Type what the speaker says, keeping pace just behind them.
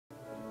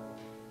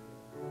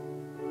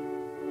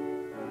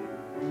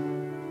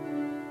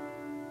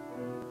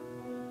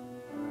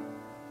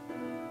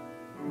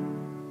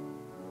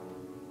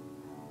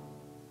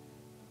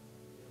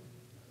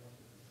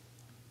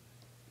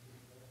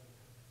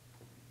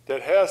Der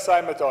Herr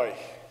sei mit euch.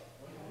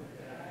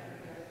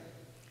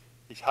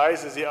 Ich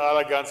heiße Sie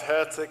alle ganz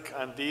herzlich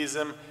an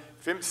diesem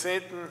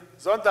 15.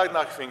 Sonntag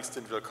nach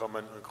Pfingsten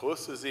willkommen und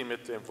grüße Sie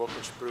mit dem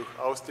Wochenspruch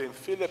aus dem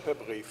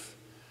Philipperbrief.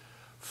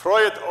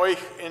 Freut euch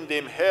in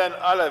dem Herrn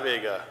aller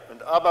Wege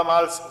und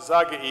abermals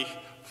sage ich,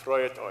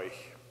 freut euch.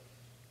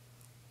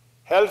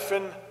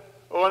 Helfen,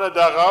 ohne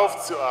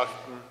darauf zu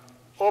achten,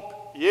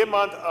 ob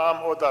jemand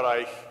arm oder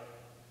reich,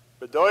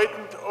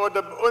 bedeutend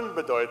oder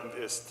unbedeutend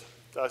ist.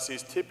 Das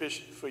ist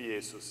typisch für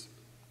Jesus.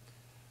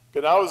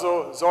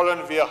 Genauso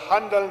sollen wir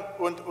handeln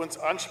und uns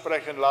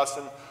ansprechen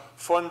lassen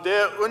von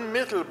der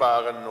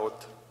unmittelbaren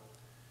Not.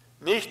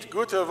 Nicht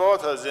gute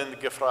Worte sind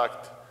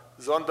gefragt,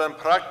 sondern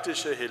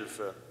praktische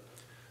Hilfe.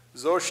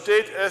 So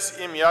steht es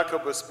im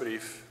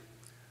Jakobusbrief.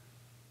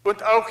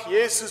 Und auch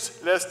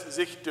Jesus lässt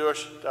sich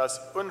durch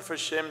das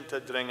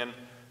unverschämte Drängen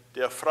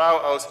der Frau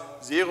aus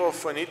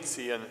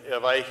Syrophoenizien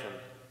erweichen.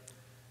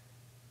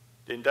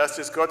 Denn das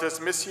ist Gottes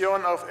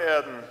Mission auf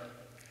Erden.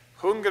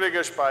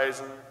 Hungrige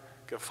speisen,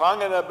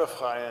 Gefangene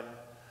befreien,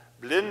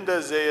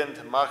 Blinde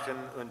sehend machen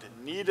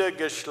und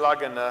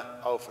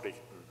Niedergeschlagene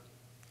aufrichten.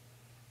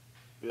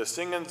 Wir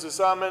singen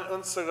zusammen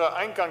unser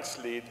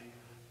Eingangslied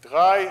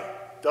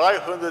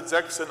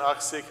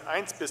 386,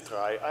 1 bis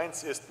 3,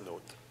 1 ist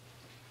Not.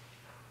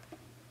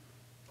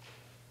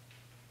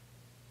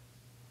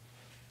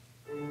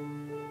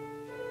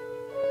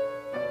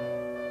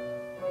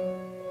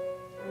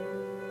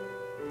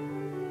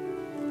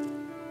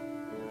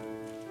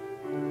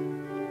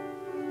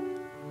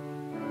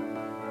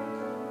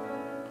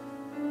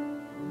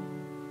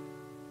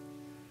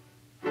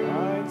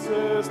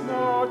 Ist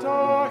Not,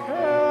 ach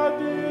Herr,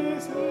 die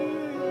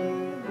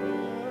Seele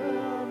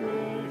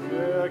mich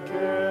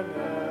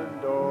erkennen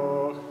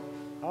doch.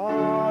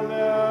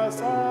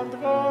 Alles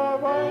andere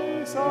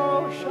weiß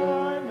auch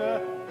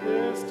scheine,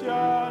 ist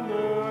ja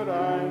nur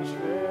ein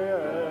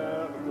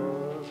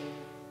Schwerdruck.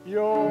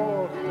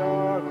 Joch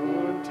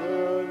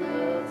darunter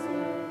lässt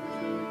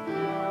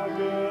sich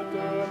jaget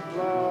und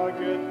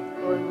plaget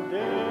und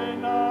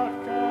dennoch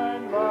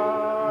kein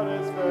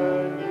wahres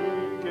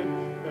Vergnügen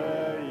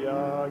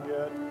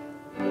verjaget.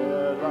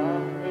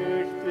 Verlang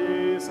nicht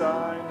die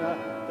Seine,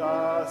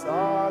 das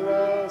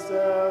alles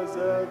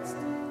ersetzt,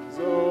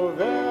 so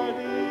werd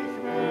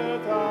ich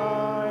mit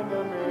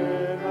einem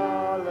in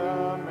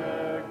allem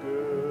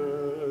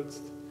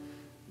ergötzt.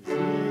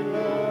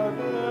 Seele,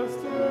 willst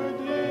du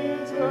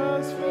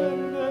dieses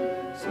finden,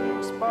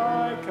 suchst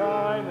bei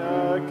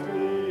keiner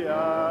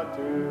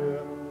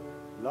Kreatur.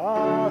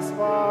 Lass,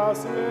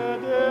 was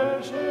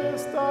irdisch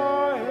ist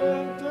da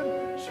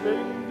hinten,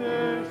 schwing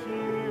dich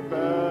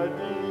über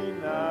die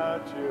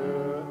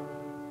Natur,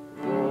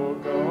 wo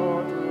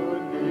Gott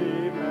und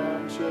die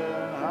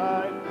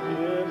Menschheit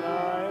in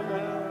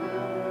einem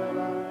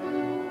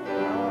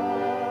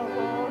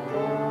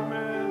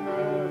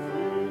vollkommene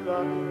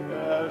Fühler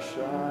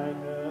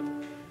erscheinet.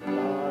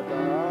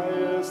 Da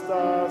ist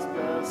das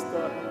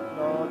beste,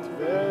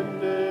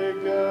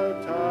 notwendige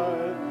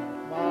Teil,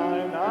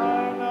 mein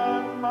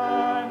Einen,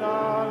 mein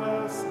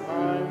Alles,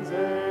 mein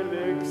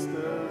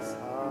seligstes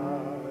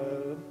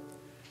Heil.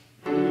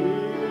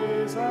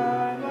 Die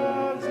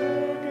seiner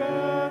zu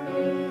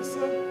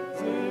genießen,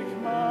 sich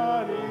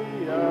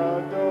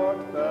Maria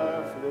dort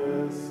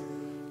befliss,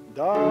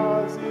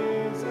 da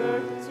sie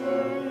sich zu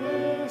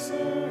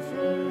Jesu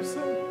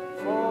Füßen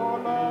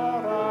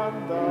voller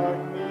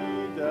Andacht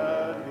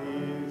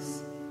niederließ.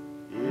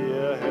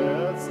 Ihr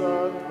Herz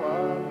und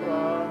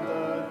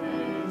wanderte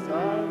dies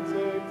an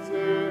sich zu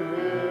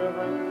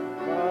hören,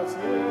 was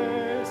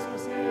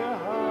Jesus ihr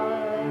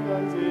Heil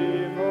an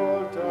sie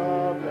wollte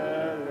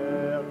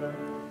belehren.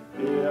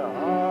 Ihr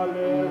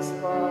alles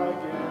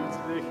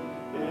vergänzlich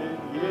in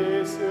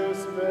Jesus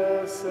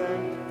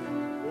versenkt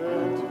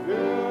und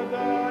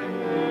würde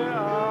ihr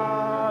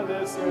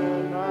alles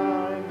in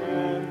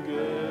einen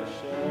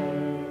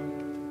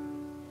geschenkt.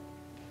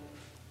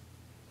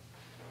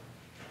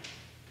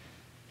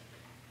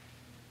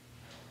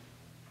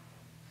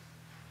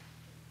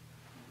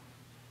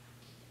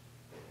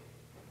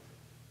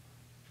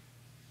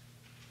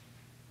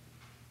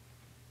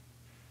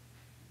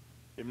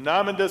 Im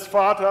Namen des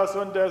Vaters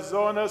und des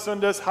Sohnes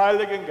und des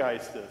Heiligen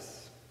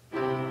Geistes.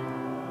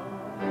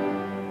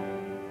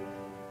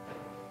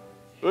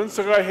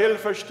 Unsere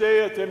Hilfe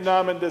steht im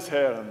Namen des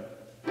Herrn.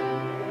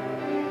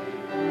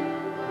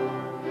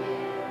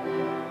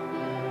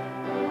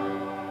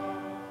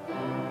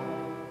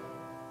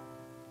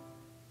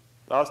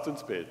 Lasst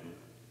uns beten.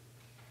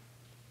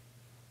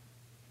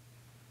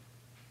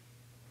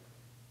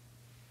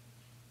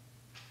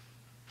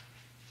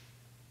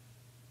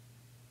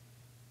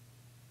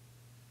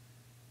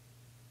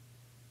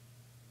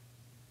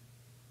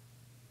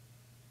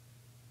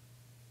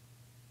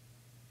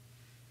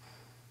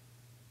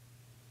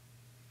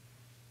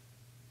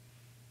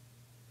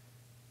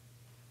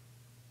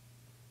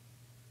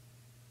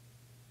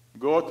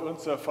 Gott,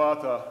 unser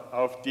Vater,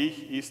 auf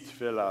dich ist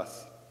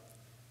Verlass.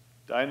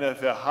 Deine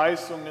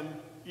Verheißungen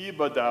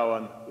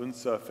überdauern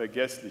unsere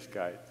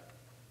Vergesslichkeit.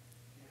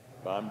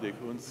 Barm dich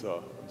unser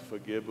und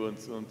vergib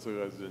uns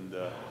unsere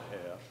Sünde,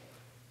 Herr.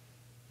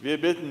 Wir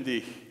bitten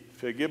dich,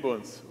 vergib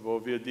uns,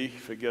 wo wir dich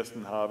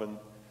vergessen haben.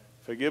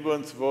 Vergib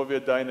uns, wo wir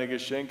deine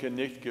Geschenke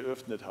nicht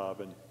geöffnet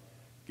haben.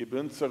 Gib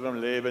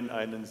unserem Leben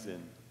einen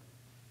Sinn.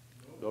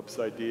 Lob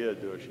sei dir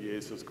durch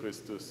Jesus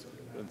Christus,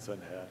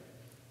 unseren Herrn.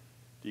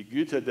 Die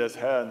Güte des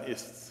Herrn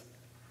ist's,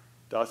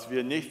 dass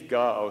wir nicht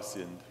gar aus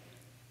sind.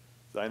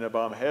 Seine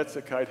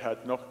Barmherzigkeit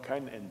hat noch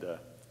kein Ende,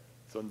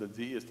 sondern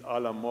sie ist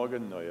aller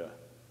Morgen neuer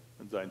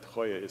und seine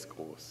Treue ist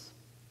groß.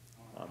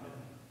 Amen.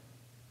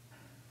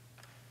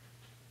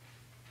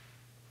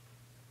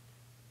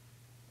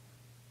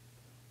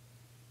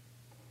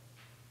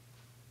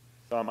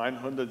 Psalm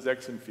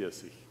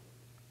 146.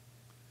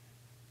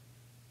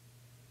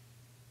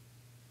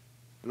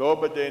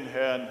 Lobe den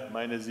Herrn,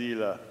 meine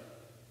Seele.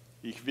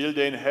 Ich will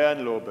den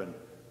Herrn loben,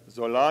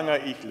 solange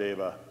ich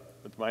lebe,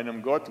 und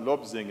meinem Gott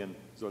Lob singen,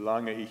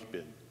 solange ich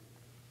bin.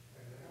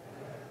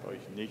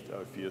 Euch nicht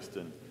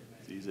aufjüsten,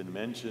 sie sind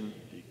Menschen,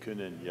 die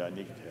können ja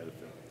nicht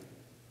helfen.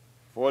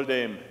 Wohl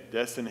dem,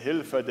 dessen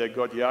Hilfe der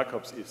Gott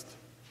Jakobs ist,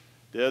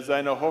 der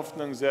seine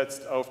Hoffnung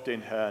setzt auf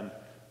den Herrn,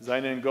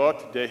 seinen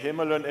Gott, der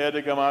Himmel und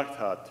Erde gemacht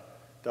hat,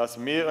 das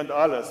Meer und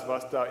alles,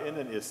 was da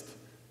innen ist.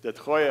 Der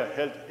Treue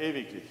hält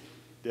ewiglich,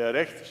 der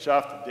Recht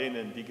schafft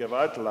denen, die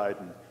Gewalt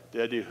leiden,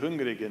 der die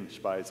Hungrigen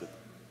speiset.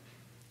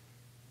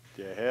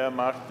 Der Herr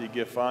macht die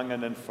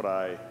Gefangenen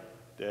frei,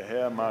 der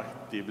Herr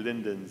macht die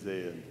Blinden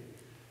sehen.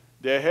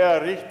 Der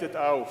Herr richtet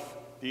auf,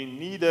 die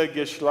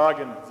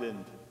niedergeschlagen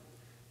sind.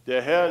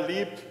 Der Herr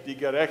liebt die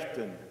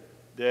Gerechten,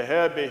 der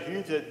Herr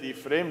behütet die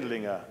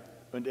Fremdlinge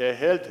und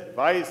erhält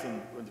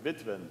Waisen und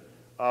Witwen,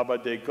 aber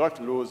die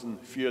Gottlosen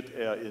führt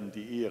er in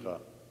die Irre.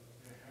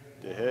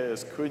 Der Herr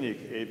ist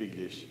König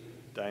ewiglich,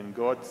 dein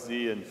Gott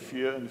sehen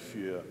für und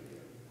für.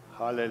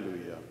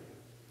 Halleluja.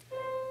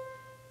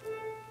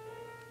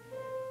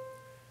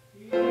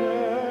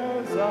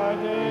 Ehre sei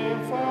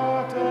dem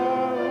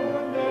Vater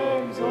und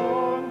dem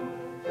Sohn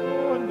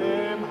und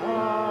dem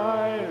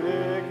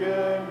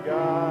Heiligen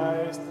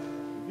Geist,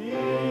 wie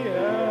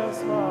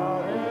es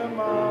war im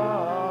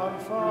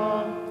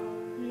Anfang,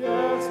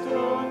 jetzt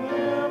und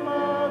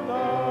immer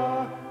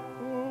da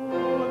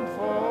und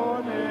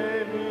von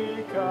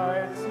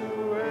Ewigkeit zu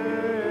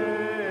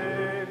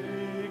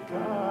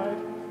Ewigkeit.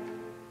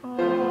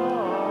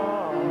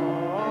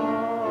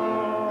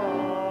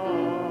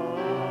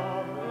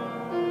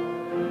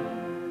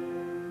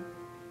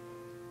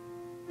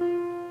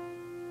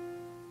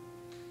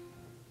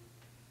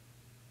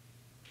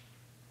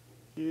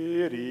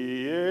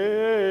 Kyrie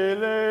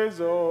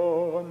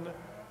eleison.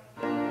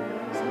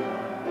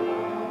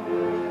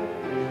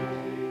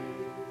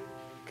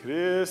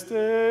 Christe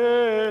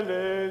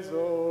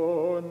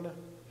eleison.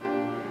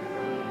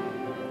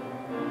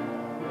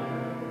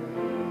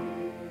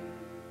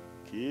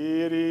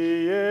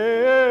 Kyrie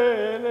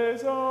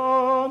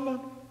eleison.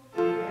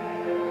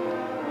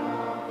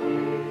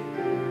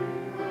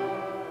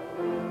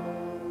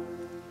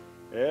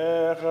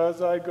 Ehre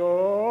sei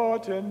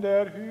Gott in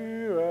der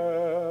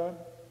Höhe.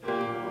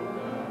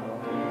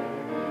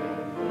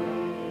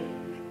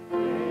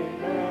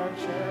 Den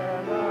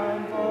Menschen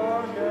ein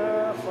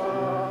Wohlgefallen.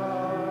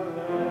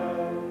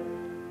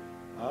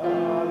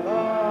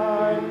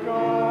 Allein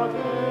Gott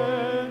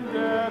in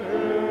der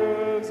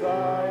Höhe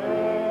sei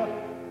er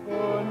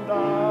und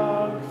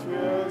Dank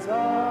für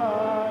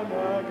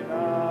seine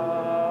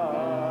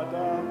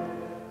Gnade.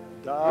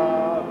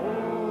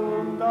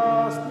 Darum,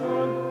 dass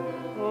nun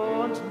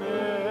und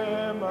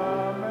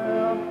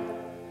nimmermehr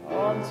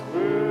uns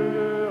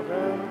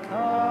rühren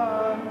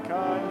kann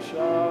kein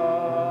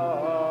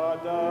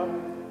Schade.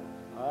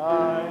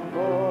 Ein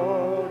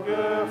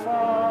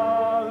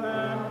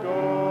Wohlgefallen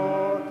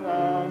Gott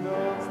an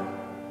uns,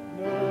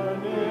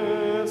 nun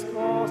ist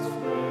groß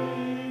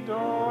Fried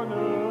und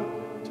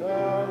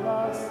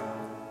Unterlass.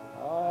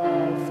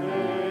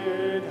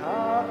 Alfred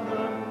hat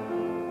nun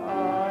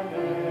ein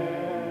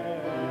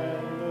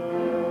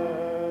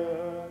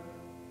Ende.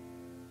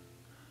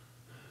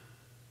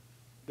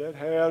 Der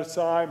Herr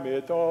sei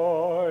mit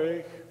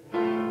euch.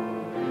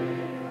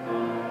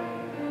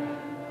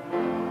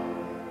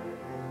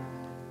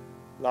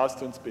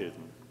 Lasst uns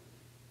beten.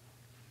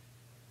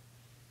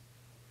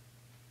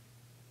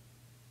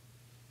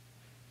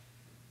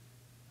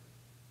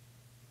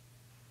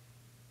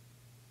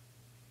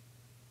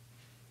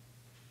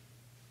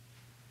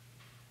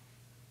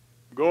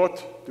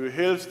 Gott, du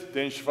hilfst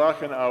den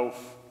Schwachen auf.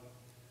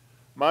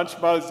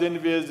 Manchmal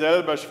sind wir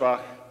selber schwach,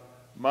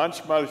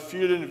 manchmal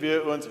fühlen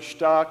wir uns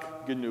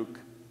stark genug,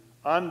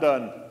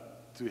 anderen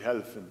zu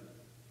helfen.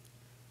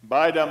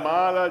 Beide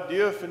Male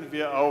dürfen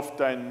wir auf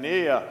dein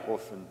Nähe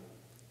hoffen.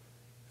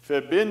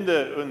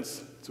 Verbinde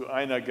uns zu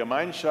einer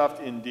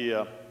Gemeinschaft in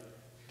dir,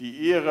 die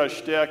ihre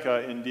Stärke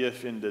in dir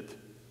findet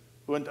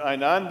und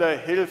einander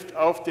hilft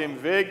auf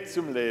dem Weg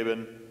zum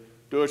Leben,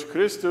 durch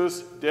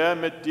Christus, der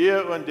mit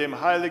dir und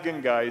dem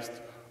Heiligen Geist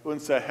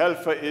unser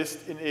Helfer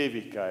ist in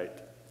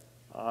Ewigkeit.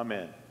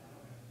 Amen.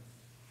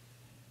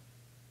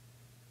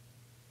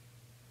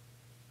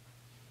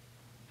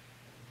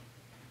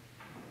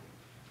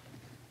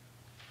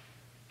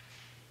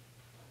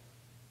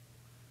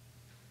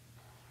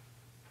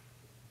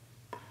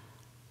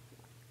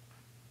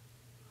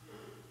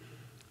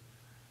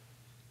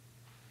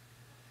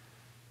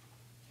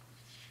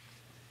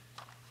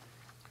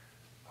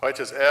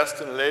 Heute die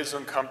erste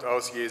Lesung kommt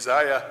aus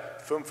Jesaja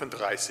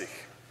 35.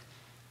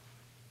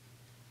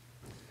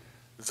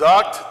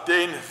 Sagt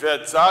den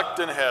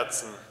verzagten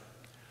Herzen,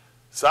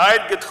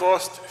 seid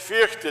getrost,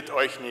 fürchtet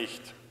euch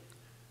nicht.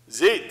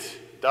 Seht,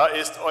 da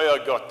ist euer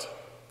Gott.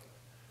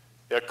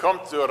 Er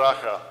kommt zur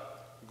Rache.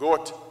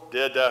 Gott,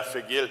 der da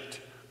vergilt,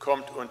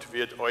 kommt und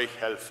wird euch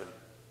helfen.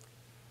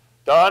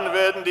 Dann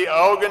werden die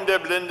Augen der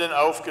Blinden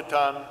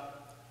aufgetan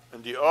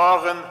und die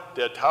Ohren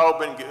der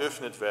Tauben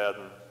geöffnet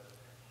werden.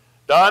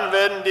 Dann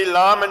werden die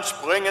Lahmen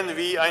springen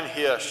wie ein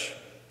Hirsch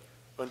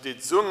und die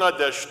Zunge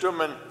der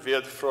Stummen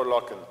wird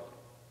frohlocken.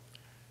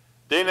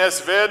 Denn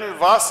es werden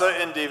Wasser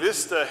in die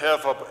Wüste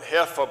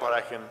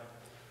herverbrechen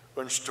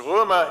und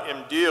Ströme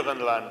im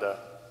dürren Lande.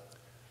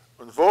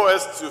 Und wo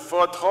es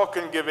zuvor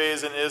trocken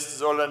gewesen ist,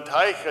 sollen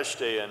Teiche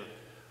stehen.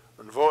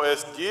 Und wo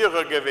es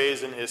dürre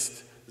gewesen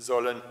ist,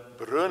 sollen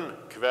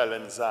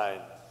Brunnenquellen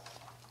sein.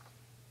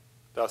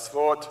 Das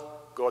Wort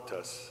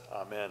Gottes.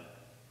 Amen.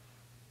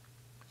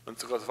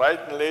 Unsere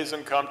zweite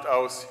Lesung kommt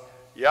aus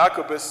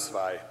Jakobus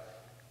 2.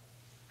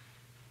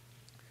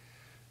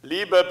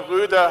 Liebe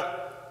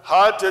Brüder,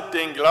 haltet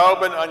den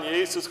Glauben an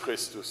Jesus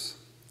Christus,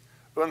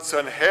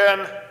 unseren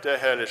Herrn der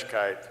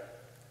Herrlichkeit,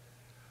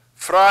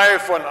 frei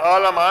von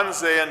allem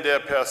Ansehen der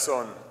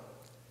Person.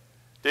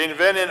 Denn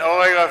wenn in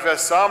eurer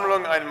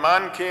Versammlung ein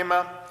Mann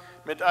käme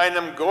mit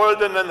einem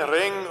goldenen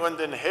Ring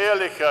und in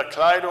herrlicher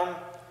Kleidung,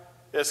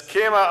 es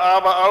käme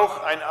aber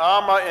auch ein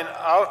Armer in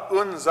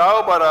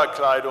unsauberer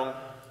Kleidung,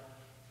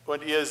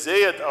 und ihr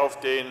sehet auf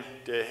den,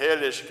 der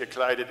herrlich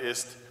gekleidet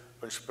ist,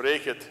 und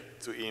sprechet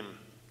zu ihm: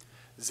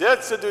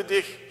 Setze du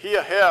dich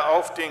hierher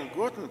auf den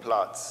guten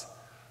Platz,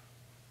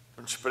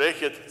 und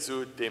sprechet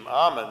zu dem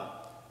Armen: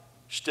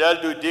 Stell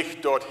du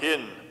dich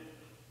dorthin,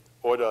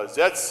 oder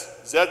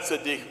setze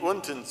dich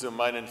unten zu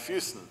meinen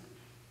Füßen.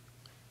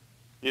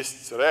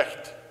 Ist's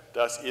recht,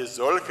 dass ihr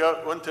solche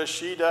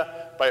Unterschiede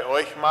bei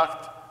euch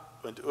macht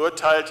und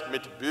urteilt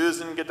mit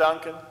bösen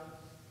Gedanken?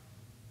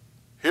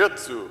 Hört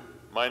zu,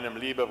 meinem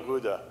lieben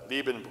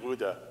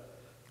Bruder.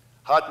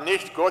 Hat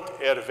nicht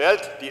Gott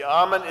erwählt die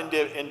Armen in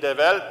der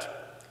Welt,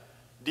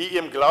 die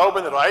im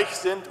Glauben reich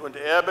sind und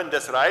Erben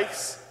des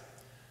Reichs,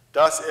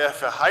 das er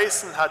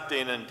verheißen hat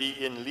denen,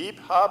 die ihn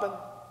lieb haben?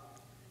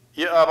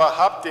 Ihr aber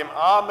habt dem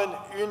Armen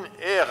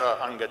Unehre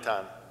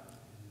angetan.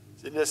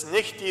 Sind es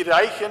nicht die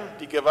Reichen,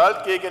 die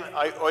Gewalt gegen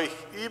euch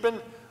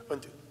üben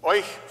und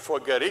euch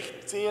vor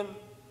Gericht ziehen?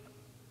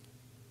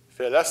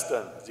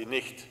 Verlästern sie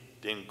nicht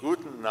den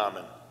guten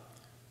Namen,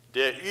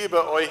 der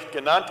über euch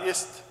genannt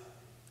ist,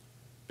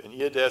 wenn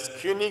ihr das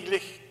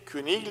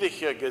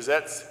königliche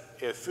Gesetz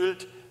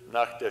erfüllt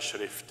nach der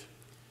Schrift.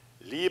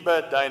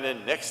 Liebe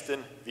deinen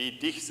Nächsten wie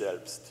dich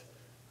selbst,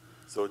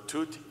 so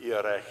tut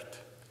ihr recht.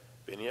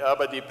 Wenn ihr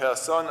aber die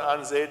Person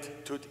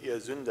anseht, tut ihr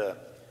Sünder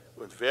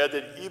und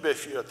werdet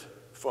überführt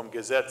vom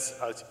Gesetz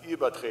als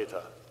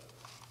Übertreter.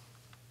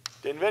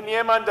 Denn wenn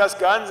jemand das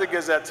ganze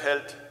Gesetz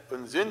hält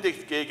und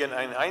sündigt gegen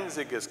ein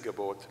einziges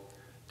Gebot,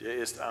 der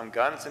ist am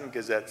ganzen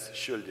Gesetz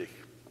schuldig.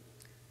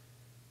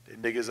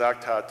 Denn der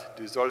gesagt hat,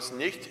 du sollst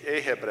nicht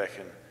Ehe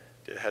brechen,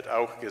 der hat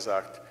auch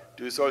gesagt,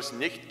 du sollst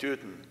nicht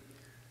töten.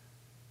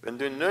 Wenn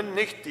du nun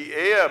nicht die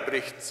Ehe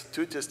brichst,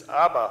 tötest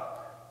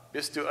aber,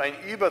 bist du ein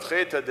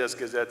Übertreter des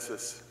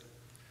Gesetzes.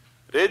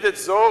 Redet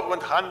so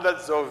und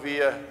handelt so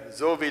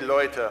wie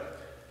Leute,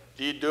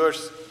 die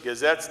durchs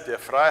Gesetz der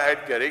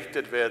Freiheit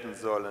gerichtet werden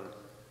sollen.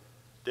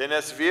 Denn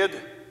es wird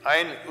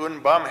ein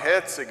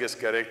unbarmherziges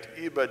Gericht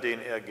über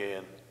den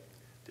ergehen,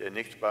 der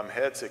nicht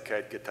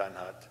Barmherzigkeit getan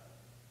hat.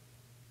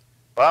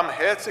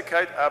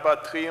 Barmherzigkeit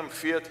aber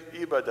triumphiert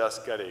über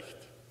das Gericht.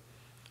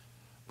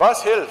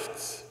 Was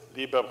hilft's,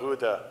 lieber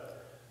Bruder,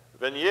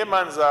 wenn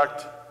jemand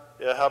sagt,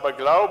 er habe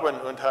Glauben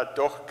und hat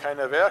doch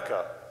keine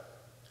Werke?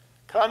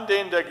 Kann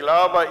denn der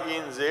Glaube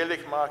ihn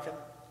selig machen?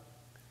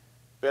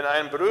 Wenn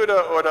ein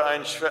Bruder oder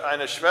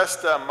eine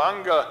Schwester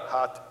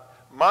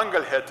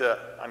Mangel hätte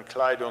an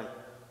Kleidung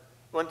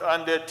und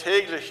an der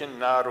täglichen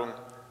Nahrung,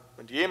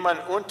 und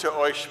jemand unter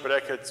euch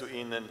spreche zu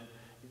ihnen: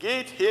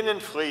 Geht hin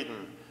in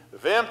Frieden,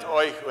 wärmt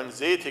euch und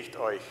sättigt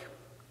euch.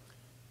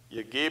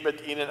 Ihr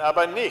gebet ihnen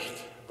aber nicht,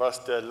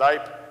 was der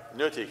Leib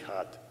nötig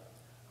hat.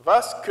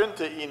 Was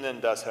könnte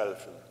ihnen das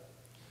helfen?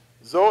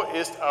 So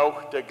ist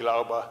auch der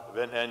Glaube,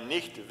 wenn er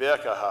nicht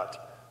Werke hat,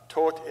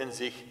 tot in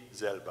sich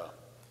selber.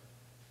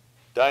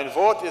 Dein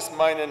Wort ist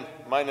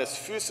meines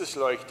Fußes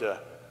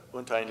Leuchte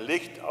und ein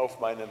Licht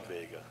auf meinem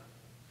Wege.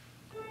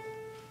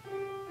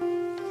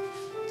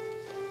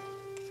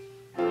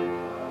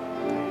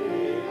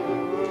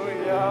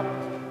 Halleluja,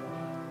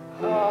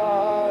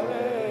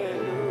 Halleluja,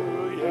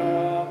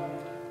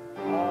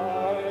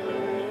 Halleluja.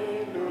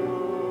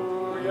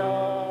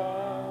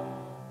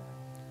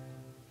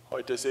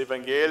 Heute das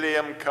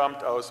Evangelium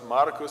kommt aus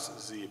Markus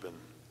 7.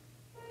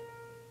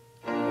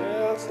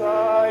 Herr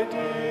sei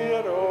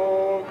dir,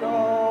 o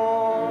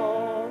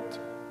Gott.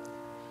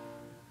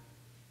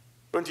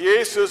 Und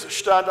Jesus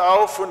stand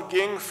auf und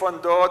ging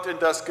von dort in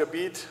das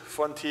Gebiet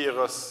von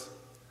Tyrus.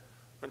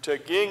 Und er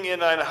ging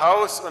in ein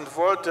Haus und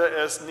wollte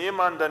es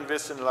niemanden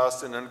wissen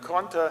lassen und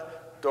konnte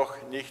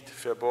doch nicht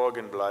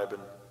verborgen bleiben,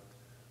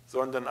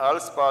 sondern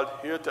alsbald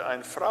hörte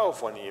eine Frau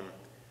von ihm,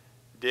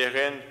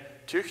 deren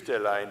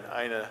Töchterlein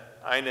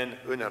einen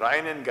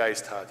unreinen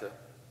Geist hatte.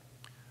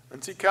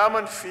 Und sie kam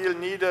und fiel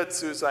nieder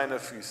zu seinen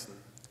Füßen.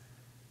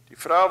 Die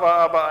Frau war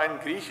aber ein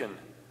Griechen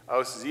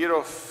aus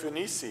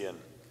Syrophönizien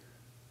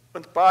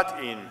und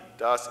bat ihn,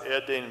 dass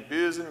er den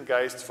bösen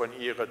Geist von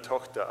ihrer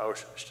Tochter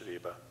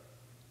ausstrebe.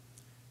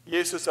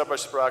 Jesus aber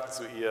sprach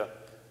zu ihr: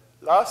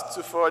 Lasst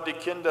zuvor die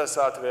Kinder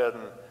satt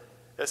werden.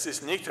 Es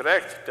ist nicht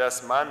recht,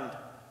 dass man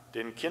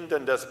den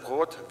Kindern das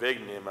Brot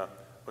wegnehme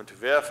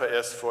und werfe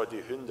es vor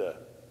die Hunde.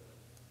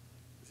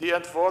 Sie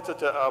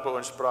antwortete aber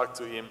und sprach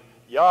zu ihm: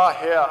 Ja,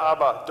 Herr,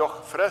 aber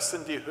doch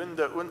fressen die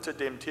Hunde unter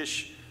dem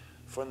Tisch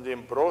von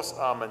dem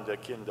Brosamen der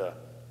Kinder.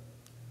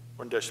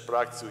 Und er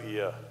sprach zu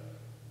ihr: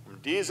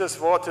 Um dieses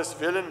Wortes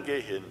willen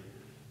geh hin,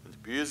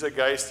 und böser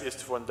Geist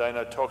ist von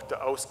deiner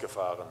Tochter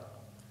ausgefahren.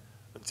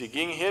 Und sie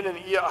ging hin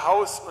in ihr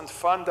Haus und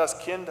fand das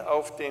Kind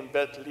auf dem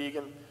Bett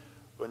liegen,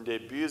 und der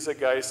böse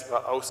Geist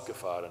war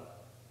ausgefahren.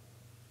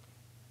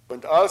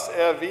 Und als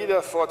er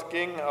wieder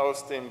fortging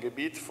aus dem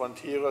Gebiet von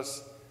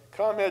Tyrus,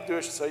 kam er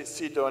durch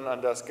Sidon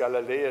an das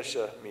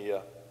Galiläische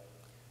Meer,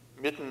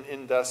 mitten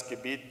in das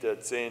Gebiet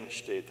der 10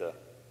 Städte.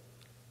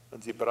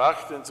 Und sie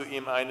brachten zu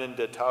ihm einen,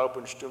 der taub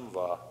und stumm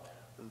war,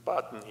 und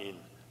baten ihn,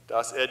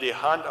 dass er die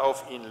Hand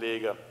auf ihn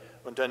lege.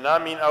 Und er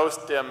nahm ihn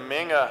aus der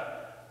Menge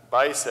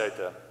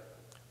beiseite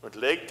und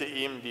legte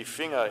ihm die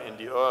Finger in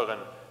die Ohren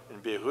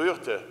und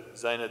berührte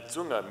seine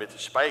Zunge mit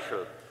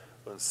Speichel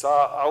und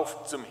sah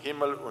auf zum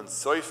Himmel und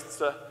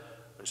seufzte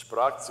und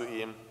sprach zu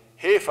ihm: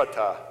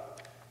 Hephata,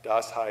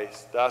 das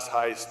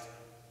heißt,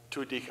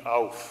 tu dich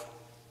auf.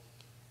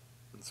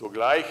 Und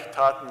sogleich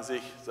taten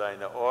sich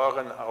seine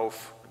Ohren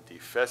auf und die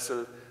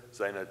Fessel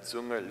seiner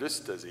Zunge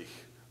löste sich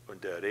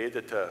und er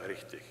redete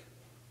richtig.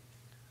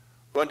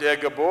 Und er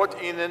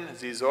gebot ihnen,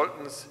 sie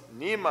sollten es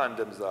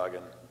niemandem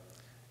sagen.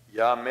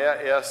 Ja,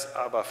 mehr erst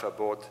aber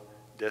verbot,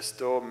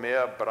 desto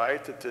mehr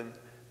breiteten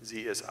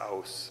sie es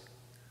aus.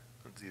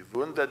 Und sie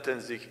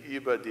wunderten sich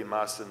über die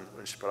Massen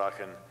und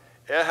sprachen: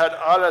 Er hat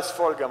alles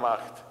voll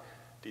gemacht.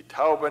 Die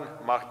Tauben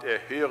macht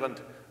er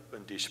hörend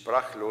und die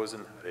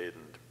Sprachlosen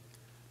redend.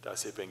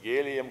 Das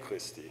Evangelium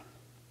Christi.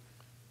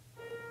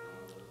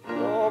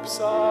 Lob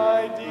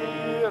sei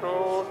dir,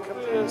 o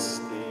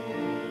Christi.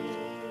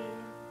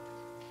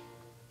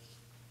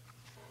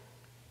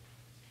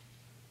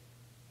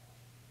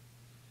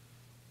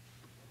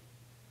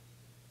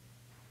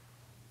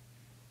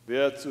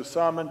 Wir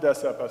zusammen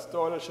das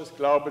apostolische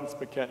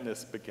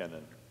Glaubensbekenntnis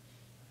bekennen.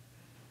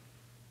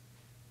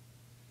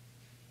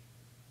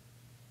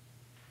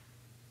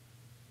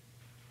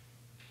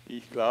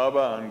 Ich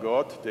glaube an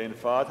Gott, den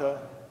Vater,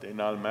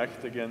 den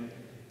Allmächtigen,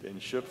 den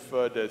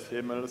Schöpfer des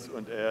Himmels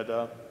und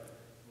Erde,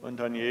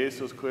 und an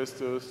Jesus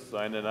Christus,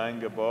 seinen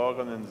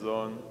eingeborenen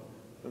Sohn,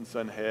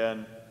 unseren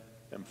Herrn,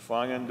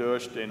 empfangen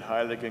durch den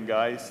Heiligen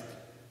Geist,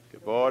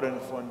 geboren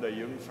von der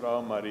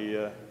Jungfrau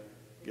Maria,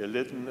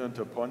 gelitten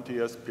unter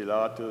Pontius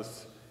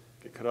Pilatus,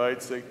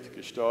 gekreuzigt,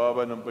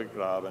 gestorben und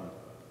begraben,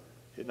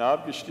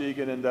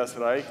 hinabgestiegen in das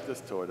Reich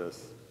des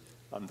Todes,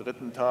 am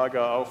 3.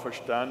 Tage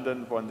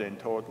auferstanden von den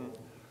Toten,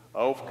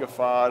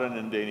 aufgefahren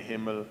in den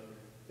Himmel.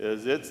 Er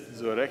sitzt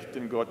zur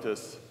Rechten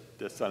Gottes,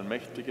 des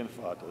allmächtigen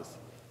Vaters.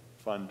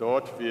 Von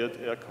dort wird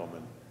er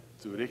kommen,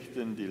 zu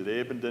richten die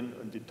Lebenden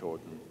und die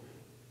Toten.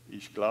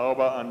 Ich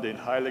glaube an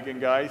den Heiligen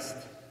Geist,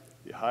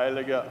 die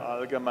heilige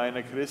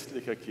allgemeine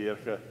christliche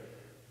Kirche,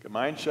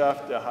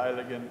 Gemeinschaft der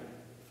Heiligen,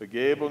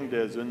 Vergebung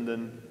der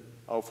Sünden,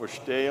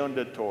 Auferstehung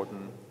der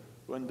Toten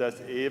und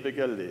das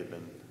ewige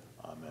Leben.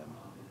 Amen.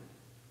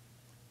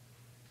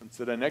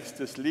 Unser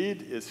nächstes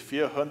Lied ist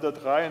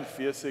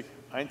 443,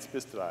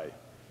 1-3.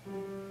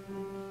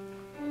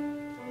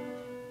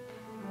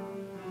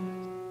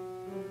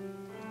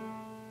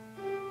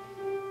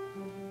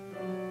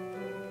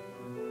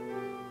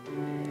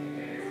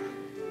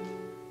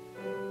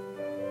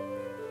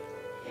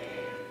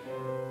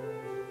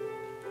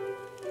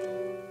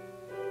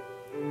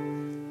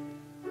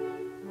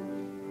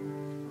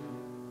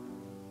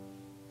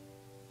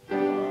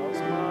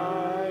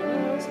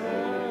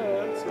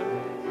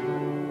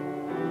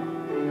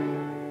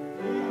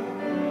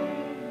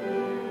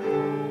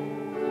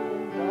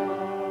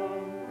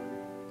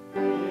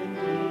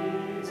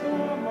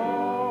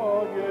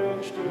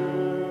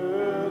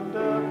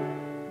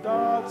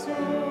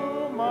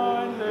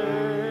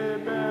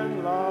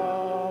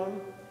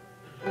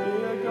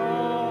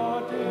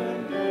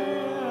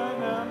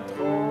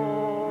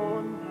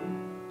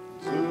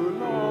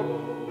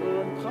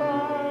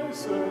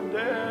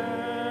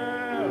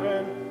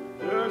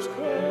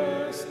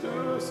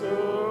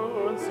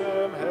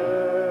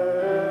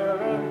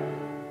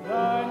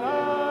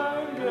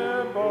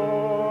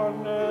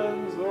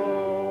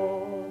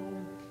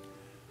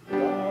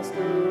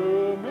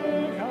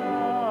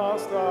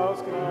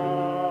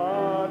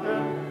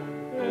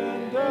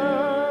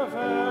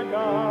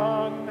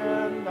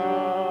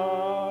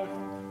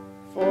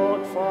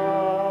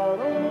 Far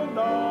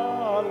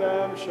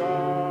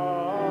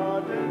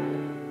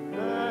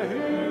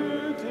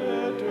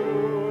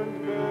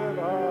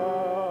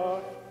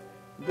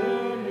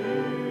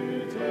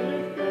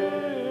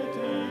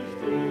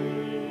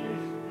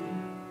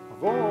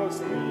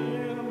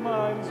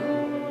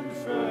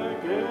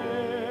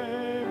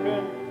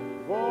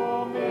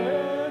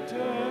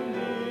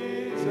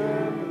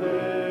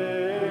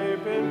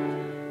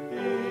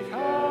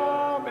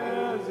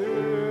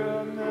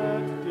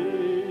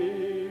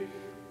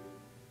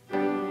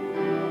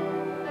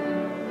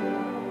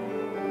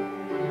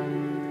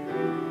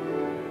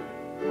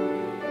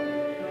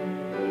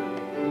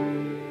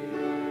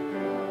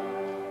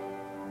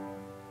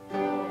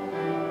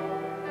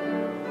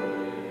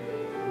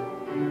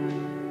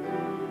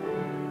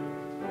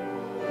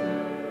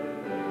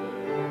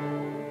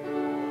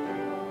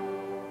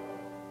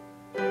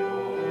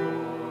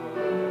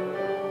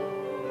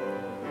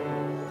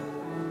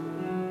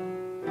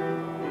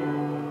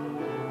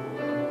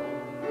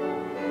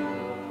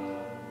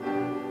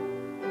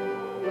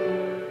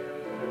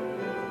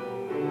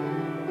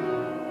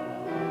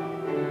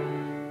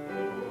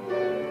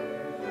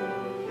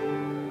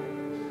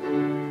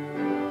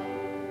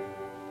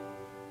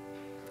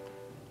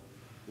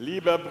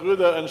Liebe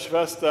Brüder und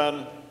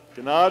Schwestern,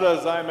 Gnade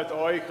sei mit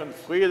euch und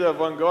Friede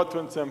von Gott,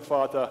 unserem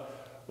Vater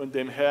und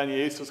dem Herrn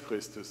Jesus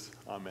Christus.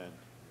 Amen.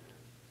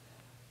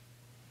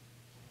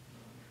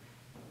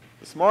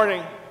 This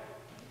morning,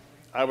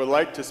 I would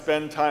like to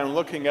spend time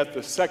looking at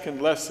the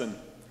second lesson,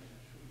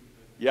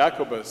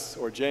 Jacobus,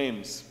 or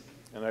James.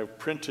 And I've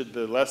printed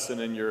the lesson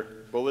in your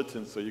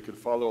bulletin so you could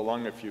follow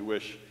along if you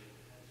wish.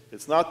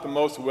 It's not the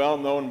most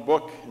well-known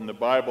book in the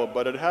Bible,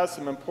 but it has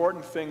some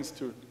important things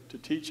to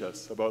teach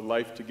us about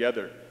life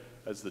together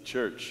as the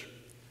church.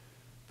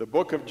 The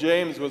book of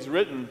James was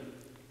written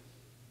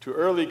to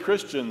early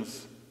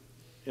Christians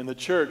in the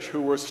church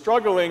who were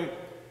struggling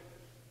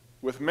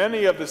with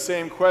many of the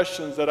same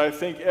questions that I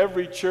think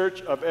every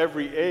church of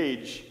every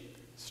age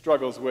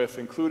struggles with,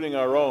 including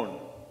our own.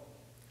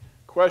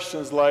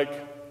 Questions like,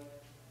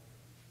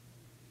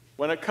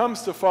 when it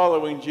comes to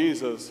following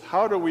Jesus,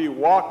 how do we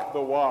walk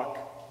the walk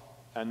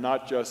and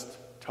not just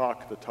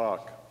talk the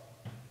talk?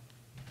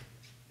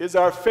 Is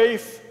our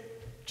faith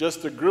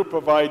just a group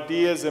of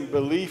ideas and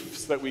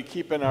beliefs that we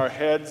keep in our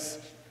heads,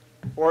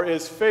 or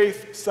is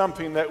faith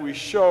something that we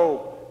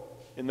show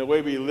in the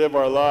way we live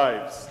our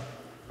lives,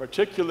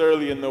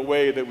 particularly in the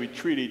way that we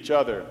treat each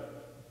other?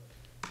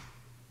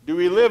 Do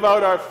we live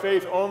out our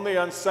faith only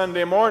on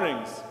Sunday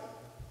mornings,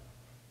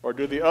 or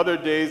do the other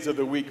days of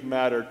the week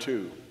matter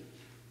too?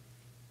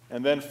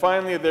 And then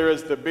finally, there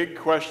is the big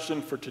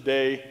question for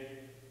today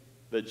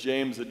that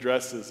James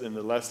addresses in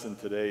the lesson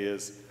today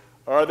is,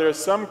 are there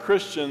some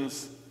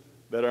Christians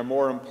that are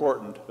more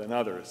important than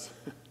others?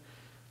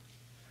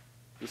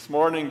 This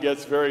morning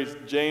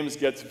James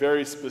gets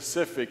very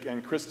specific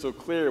and crystal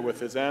clear with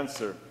his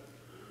answer.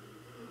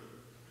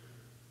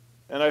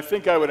 And I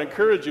think I would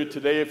encourage you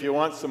today, if you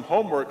want some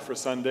homework for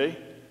Sunday,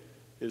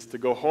 is to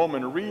go home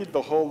and read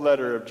the whole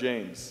letter of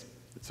James.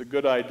 It's a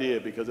good idea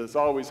because it's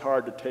always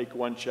hard to take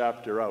one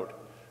chapter out.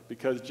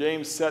 Because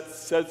James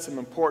said some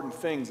important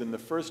things in the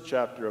first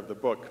chapter of the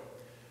book.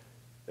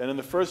 And in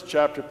the first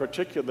chapter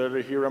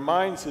particularly, he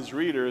reminds his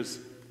readers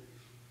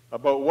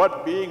about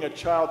what being a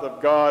child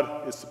of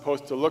God is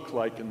supposed to look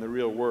like in the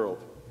real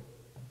world.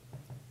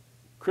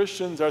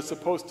 Christians are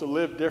supposed to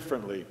live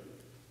differently.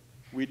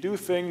 We do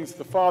things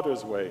the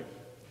Father's way.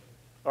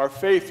 Our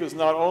faith is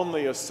not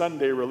only a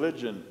Sunday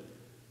religion,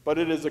 but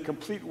it is a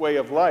complete way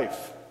of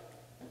life.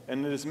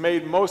 And it is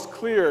made most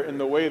clear in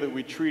the way that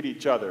we treat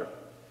each other,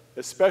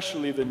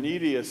 especially the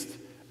neediest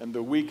and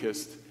the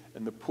weakest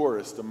and the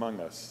poorest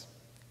among us.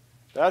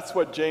 That's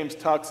what James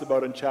talks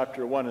about in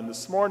chapter 1. And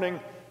this morning,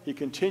 he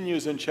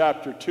continues in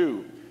chapter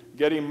 2,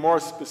 getting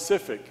more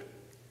specific.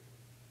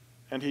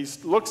 And he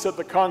looks at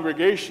the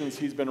congregations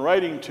he's been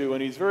writing to,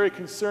 and he's very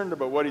concerned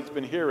about what he's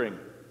been hearing.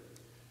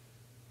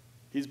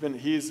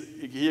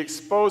 He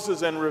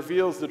exposes and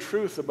reveals the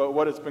truth about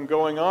what has been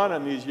going on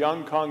in these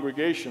young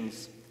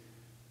congregations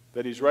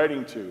that he's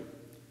writing to.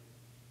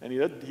 And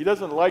he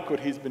doesn't like what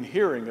he's been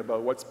hearing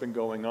about what's been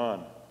going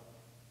on.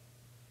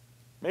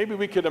 Maybe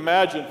we could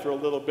imagine for a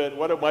little bit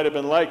what it might have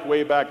been like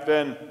way back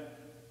then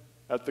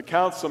at the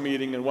council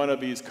meeting in one of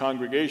these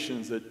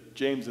congregations that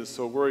James is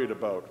so worried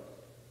about.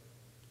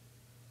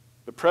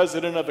 The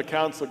president of the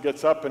council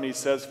gets up and he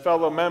says,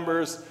 "Fellow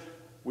members,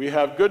 we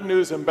have good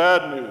news and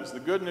bad news. The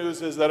good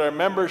news is that our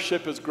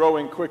membership is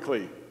growing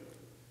quickly.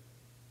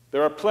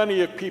 There are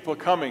plenty of people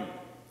coming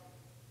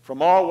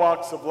from all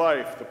walks of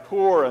life, the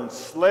poor and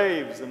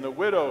slaves and the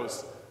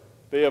widows.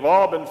 They have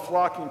all been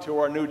flocking to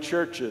our new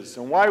churches.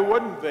 And why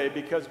wouldn't they?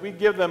 Because we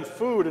give them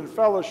food and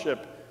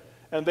fellowship,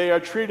 and they are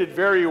treated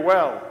very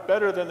well,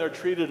 better than they're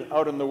treated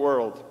out in the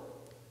world.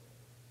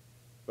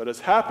 But as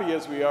happy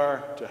as we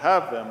are to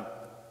have them,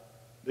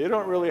 they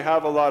don't really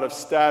have a lot of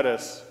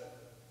status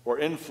or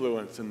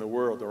influence in the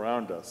world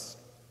around us.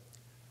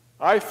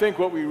 I think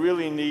what we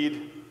really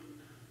need,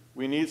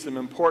 we need some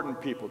important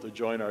people to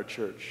join our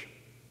church.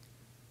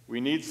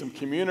 We need some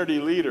community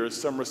leaders,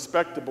 some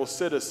respectable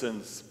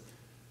citizens,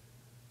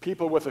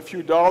 people with a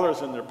few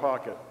dollars in their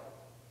pocket,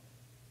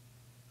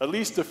 at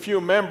least a few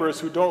members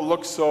who don't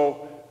look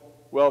so,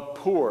 well,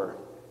 poor,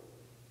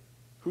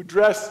 who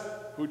dress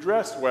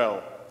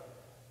well,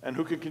 and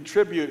who can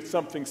contribute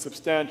something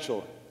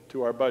substantial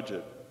to our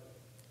budget.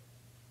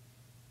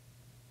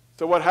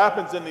 So what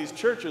happens in these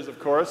churches, of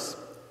course,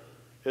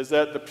 is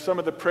that some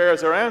of the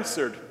prayers are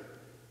answered.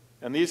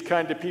 And these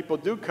kind of people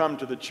do come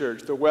to the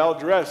church, the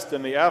well-dressed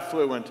and the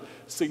affluent,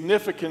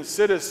 significant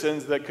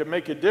citizens that could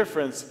make a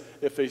difference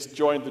if they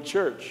joined the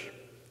church.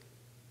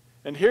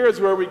 And here is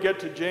where we get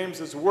to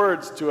James's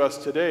words to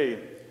us today.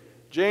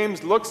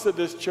 James looks at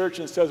this church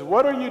and says,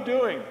 what are you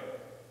doing?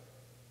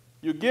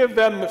 You give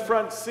them the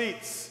front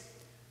seats.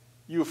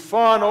 You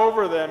fawn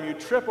over them. You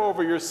trip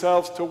over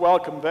yourselves to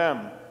welcome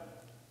them.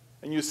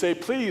 And you say,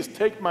 please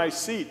take my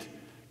seat.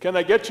 Can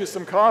I get you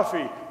some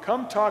coffee?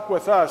 Come talk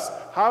with us.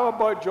 How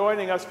about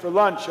joining us for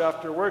lunch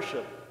after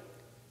worship?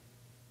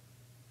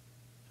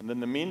 And in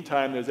the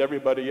meantime, there's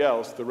everybody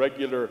else, the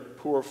regular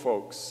poor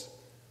folks,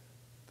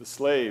 the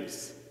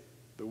slaves,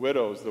 the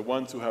widows, the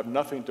ones who have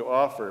nothing to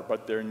offer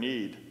but their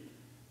need.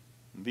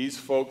 And these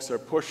folks are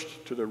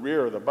pushed to the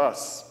rear of the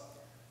bus.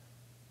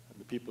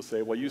 people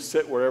say, well, you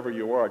sit wherever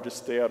you are,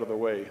 just stay out of the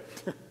way.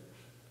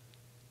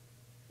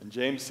 And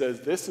James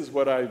says, this is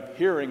what I'm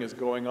hearing is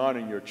going on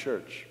in your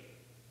church.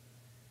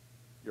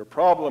 Your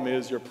problem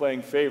is you're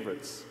playing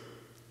favorites.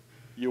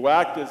 You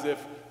act as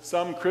if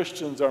some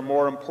Christians are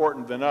more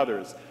important than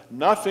others.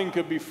 Nothing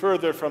could be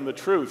further from the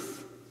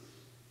truth.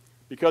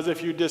 Because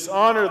if you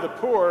dishonor the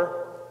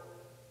poor,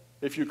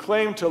 if you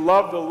claim to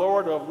love the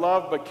Lord of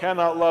love but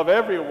cannot love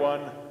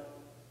everyone,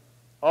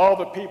 all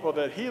the people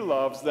that he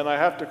loves, then I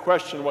have to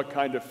question what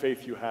kind of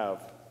faith you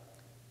have.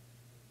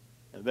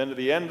 And then at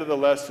the end of the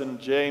lesson,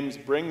 James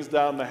brings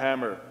down the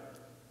hammer,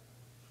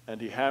 and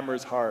he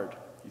hammers hard.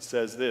 He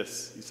says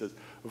this, he says,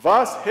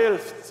 Was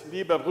hilft,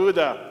 lieber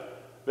Bruder,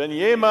 wenn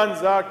jemand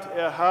sagt,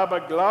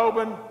 habe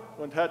Glauben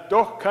und hat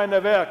doch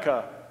keine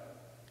Werke?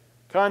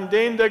 Kann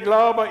den der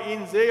Glaube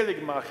ihn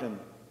selig machen?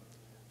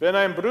 Wenn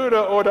ein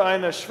Bruder oder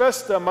eine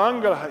Schwester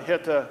Mangel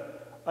hätte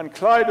an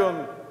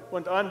Kleidung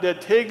und an der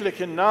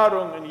täglichen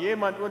Nahrung und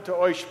jemand unter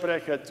euch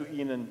spreche zu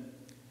ihnen,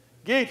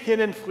 geht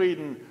hin in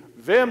Frieden,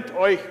 wärmt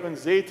euch und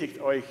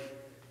sättigt euch.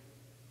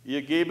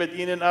 Ihr gebet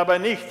ihnen aber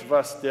nicht,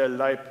 was der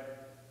Leib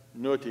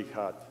nötig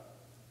hat.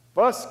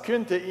 Was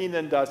könnte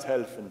ihnen das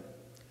helfen?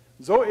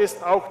 So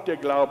ist auch der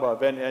Glaube,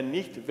 wenn er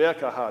nicht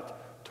Werke hat,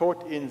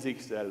 tot in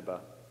sich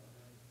selber.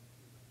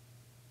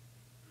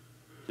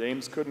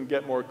 James couldn't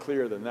get more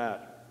clear than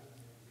that.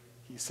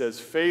 He says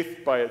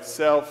faith by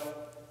itself,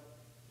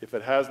 if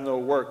it has no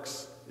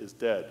works, is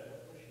dead.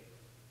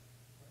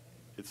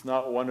 It's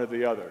not one or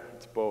the other,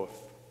 it's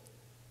both.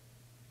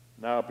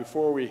 Now,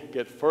 before we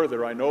get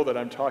further, I know that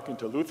I'm talking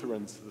to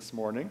Lutherans this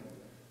morning,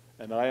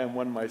 and I am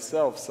one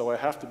myself, so I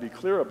have to be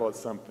clear about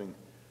something,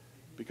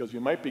 because we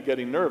might be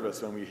getting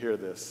nervous when we hear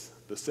this,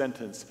 the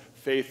sentence,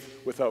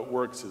 faith without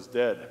works is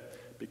dead,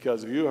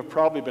 because you have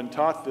probably been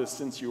taught this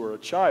since you were a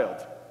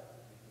child.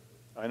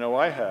 I know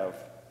I have,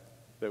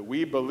 that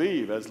we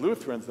believe, as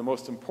Lutherans, the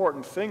most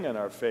important thing in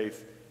our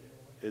faith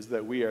is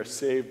that we are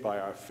saved by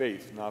our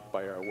faith, not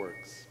by our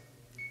works.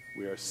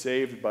 We are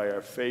saved by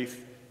our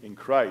faith in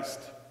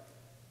Christ,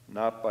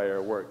 not by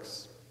our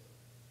works.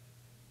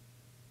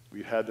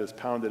 We had this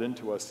pounded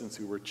into us since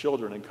we were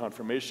children in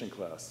confirmation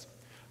class.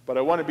 But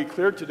I want to be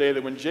clear today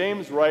that when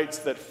James writes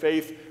that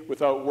faith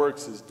without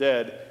works is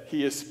dead,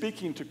 he is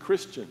speaking to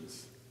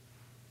Christians.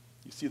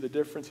 You see the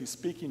difference? He's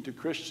speaking to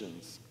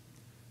Christians,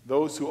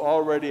 those who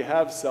already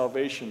have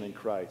salvation in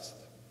Christ.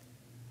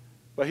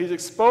 But he's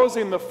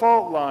exposing the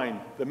fault line,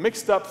 the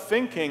mixed up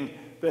thinking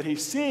that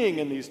he's seeing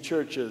in these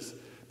churches,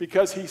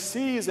 because he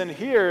sees and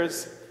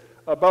hears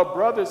about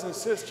brothers and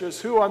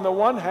sisters who, on the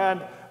one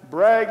hand,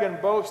 brag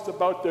and boast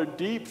about their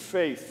deep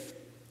faith,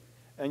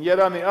 and yet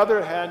on the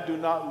other hand do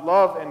not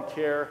love and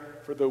care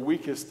for the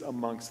weakest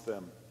amongst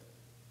them.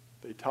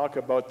 They talk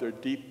about their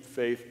deep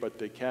faith, but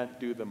they can't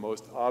do the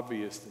most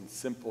obvious and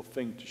simple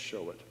thing to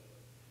show it.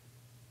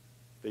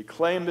 They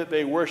claim that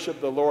they worship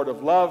the Lord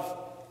of love,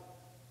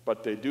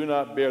 but they do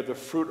not bear the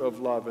fruit of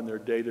love in their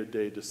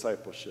day-to-day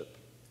discipleship.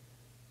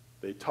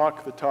 They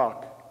talk the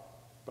talk,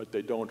 but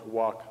they don't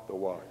walk the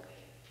walk.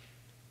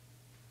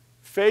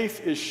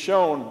 Faith is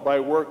shown by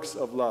works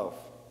of love.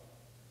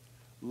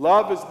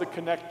 Love is the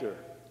connector.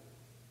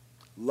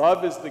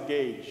 Love is the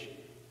gauge.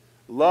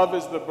 Love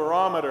is the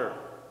barometer.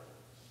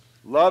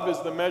 Love is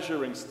the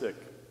measuring stick.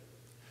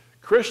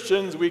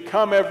 Christians, we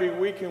come every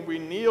week and we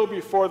kneel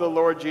before the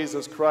Lord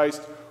Jesus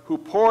Christ, who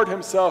poured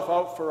himself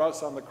out for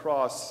us on the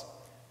cross,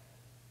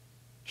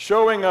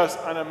 showing us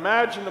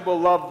unimaginable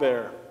love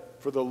there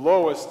for the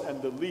lowest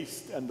and the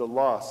least and the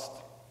lost.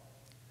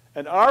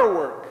 And our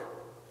work,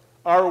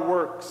 our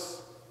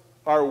works,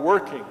 our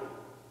working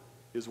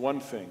is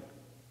one thing,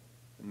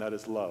 and that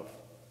is love.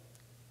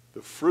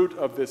 The fruit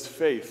of this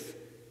faith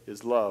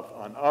is love.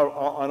 On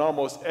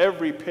almost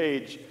every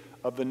page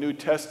of the New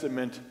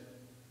Testament,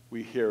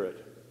 we hear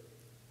it.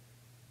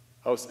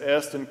 Aus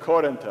 1.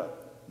 Korinther.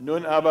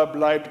 Nun aber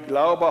bleibt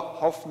Glaube,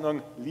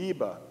 Hoffnung,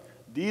 Liebe.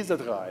 Diese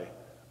drei,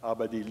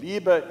 aber die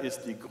Liebe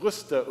ist die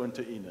größte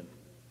unter ihnen.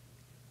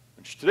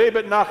 Und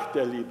strebet nach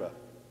der Liebe.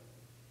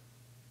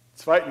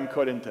 2.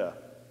 Korinther.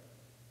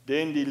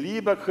 Denn die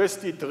Liebe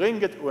Christi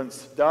dringet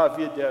uns, da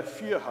wir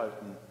dafür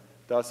halten,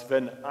 dass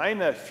wenn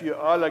einer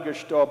für alle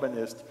gestorben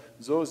ist,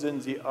 so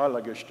sind sie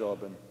alle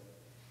gestorben.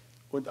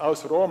 Und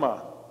aus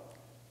Roma.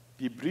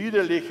 Die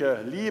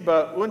brüderliche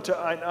Liebe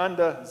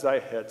untereinander sei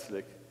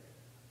herzlich.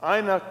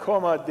 Einer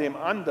komme dem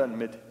anderen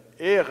mit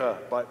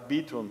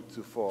Ehrerbietung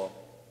zuvor.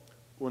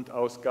 Und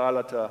aus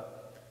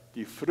Galater,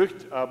 die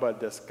Frucht aber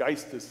des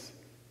Geistes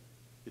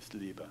ist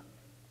Liebe.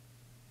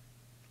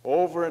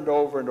 Over and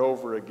over and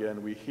over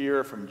again, we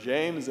hear from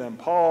James and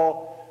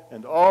Paul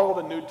and all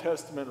the New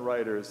Testament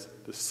writers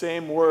the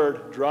same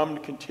word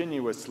drummed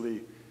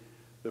continuously.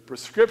 The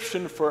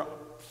prescription for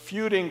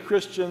feuding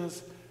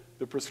Christians,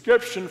 the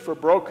prescription for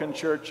broken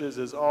churches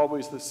is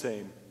always the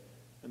same,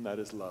 and that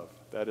is love.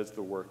 That is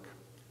the work.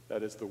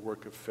 That is the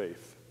work of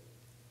faith.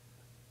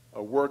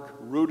 A work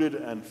rooted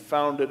and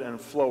founded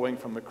and flowing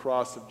from the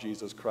cross of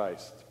Jesus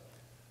Christ.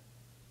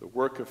 The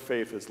work of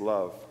faith is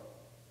love.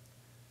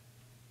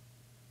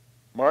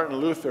 Martin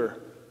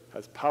Luther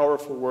has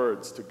powerful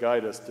words to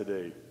guide us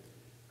today.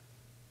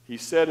 He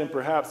said in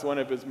perhaps one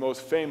of his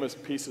most famous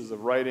pieces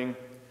of writing,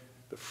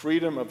 "The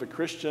freedom of the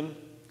Christian,"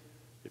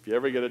 if you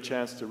ever get a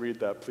chance to read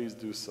that, please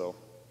do so.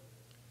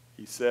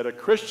 He said, "A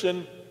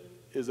Christian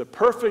is a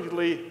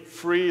perfectly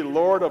free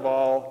Lord of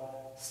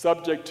all,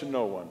 subject to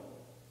no one.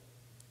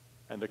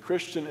 And a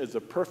Christian is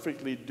a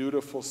perfectly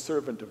dutiful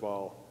servant of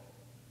all,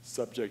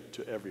 subject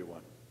to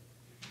everyone."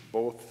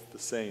 Both the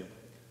same.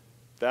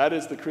 That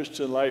is the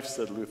Christian life,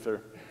 said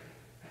Luther.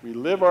 We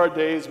live our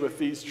days with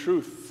these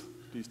truths,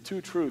 these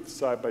two truths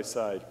side by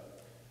side.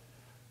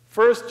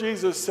 First,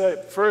 Luther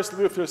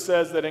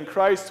says that in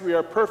Christ we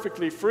are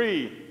perfectly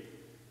free.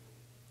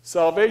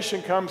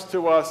 Salvation comes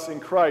to us in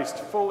Christ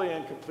fully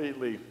and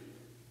completely.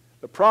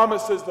 The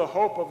promises, the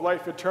hope of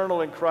life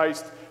eternal in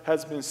Christ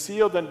has been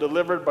sealed and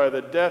delivered by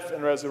the death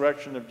and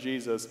resurrection of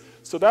Jesus.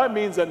 So that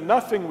means that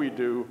nothing we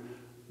do,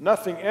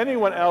 nothing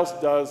anyone else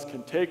does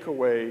can take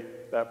away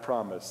that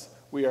promise.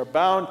 We are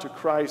bound to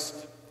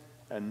Christ,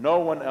 and no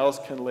one else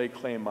can lay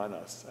claim on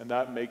us. And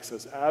that makes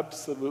us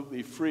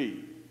absolutely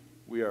free.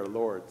 We are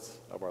lords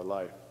of our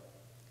life.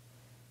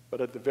 But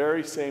at the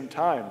very same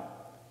time,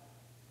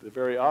 the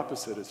very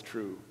opposite is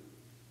true.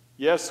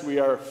 Yes, we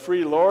are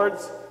free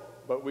lords,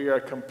 but we are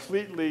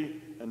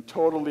completely and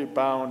totally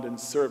bound in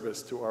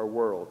service to our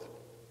world.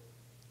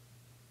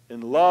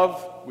 In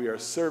love, we are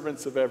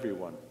servants of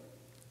everyone.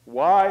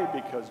 Why?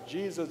 Because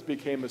Jesus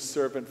became a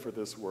servant for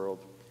this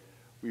world.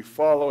 We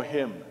follow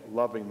him,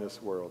 loving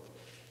this world.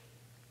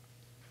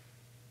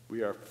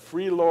 We are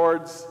free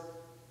lords,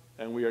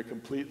 and we are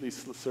completely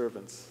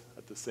servants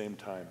at the same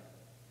time.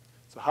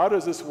 So how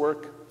does this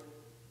work?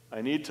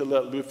 I need to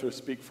let Luther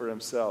speak for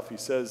himself. He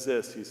says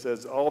this, he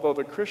says, although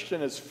the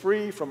Christian is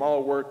free from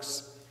all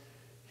works,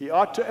 he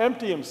ought to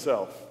empty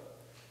himself,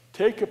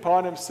 take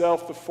upon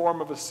himself the form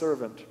of a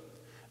servant,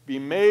 be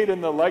made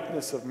in the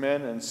likeness of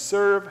men, and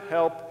serve,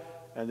 help,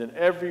 and in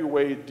every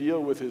way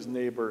deal with his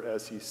neighbor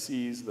as he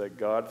sees that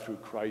God through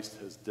Christ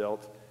has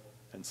dealt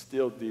and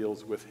still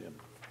deals with him.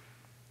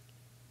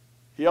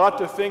 He ought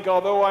to think,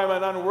 although I am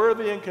an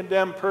unworthy and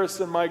condemned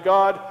person, my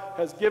God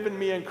has given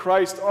me in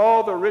Christ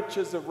all the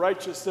riches of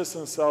righteousness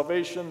and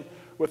salvation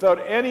without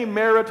any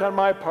merit on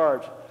my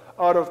part,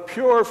 out of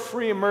pure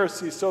free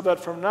mercy, so that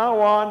from now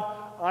on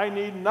I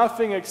need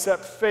nothing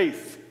except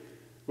faith,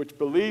 which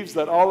believes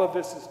that all of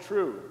this is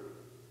true.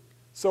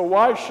 So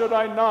why should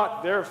I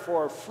not,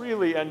 therefore,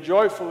 freely and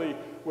joyfully,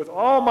 with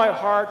all my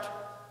heart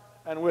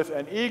and with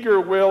an eager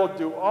will,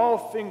 do all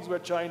things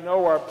which I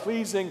know are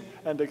pleasing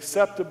and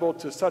acceptable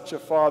to such a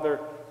Father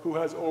who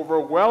has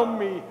overwhelmed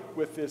me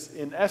with his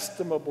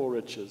inestimable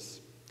riches?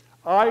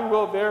 I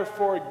will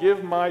therefore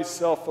give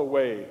myself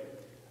away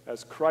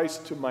as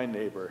Christ to my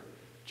neighbor,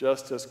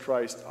 just as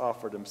Christ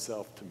offered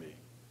himself to me.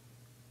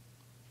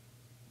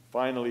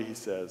 Finally, he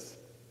says,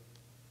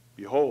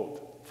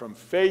 behold, from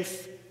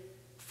faith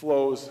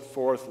flows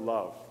forth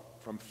love.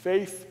 From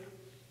faith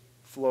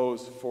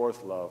flows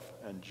forth love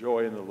and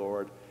joy in the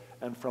Lord,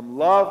 and from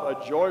love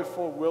a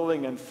joyful,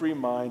 willing, and free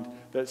mind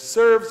that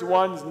serves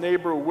one's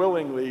neighbor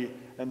willingly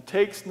and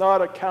takes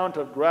not account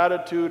of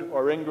gratitude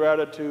or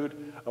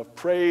ingratitude, of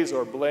praise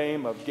or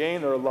blame, of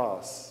gain or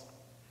loss.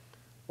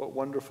 What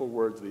wonderful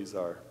words these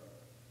are.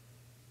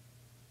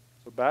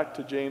 So back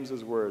to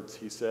James's words,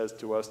 he says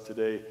to us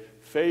today,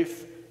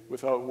 faith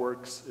without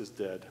works is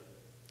dead.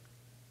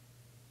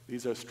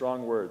 These are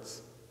strong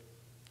words.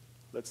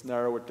 Let's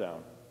narrow it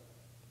down.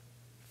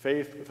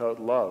 Faith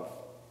without love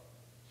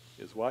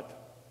is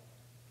what?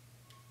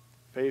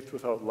 Faith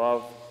without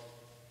love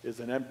is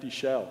an empty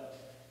shell.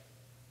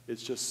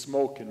 It's just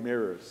smoke and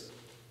mirrors.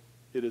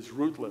 It is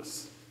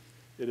rootless.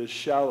 It is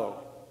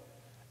shallow.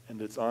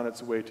 And it's on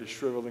its way to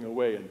shriveling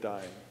away and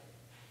dying.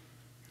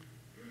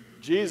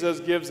 Jesus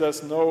gives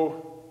us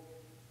no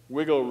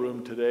wiggle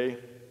room today.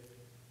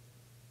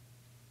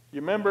 You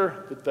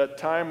remember that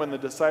time when the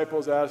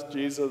disciples asked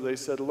Jesus, they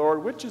said,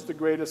 Lord, which is the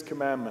greatest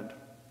commandment?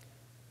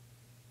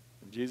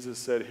 And Jesus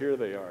said, here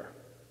they are.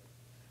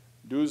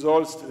 Du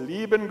sollst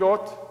lieben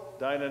Gott,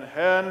 deinen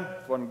Herrn,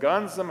 von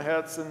ganzem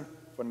Herzen,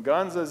 von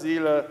ganzer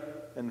Seele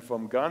und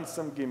vom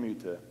ganzem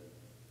Gemüte.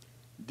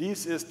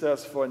 Dies ist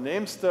das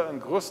vornehmste und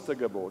größte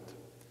Gebot.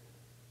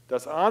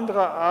 Das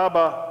andere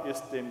aber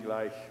ist dem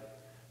gleich.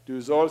 Du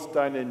sollst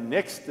deinen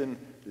Nächsten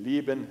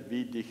lieben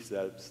wie dich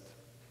selbst.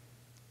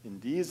 In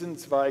diesen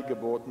zwei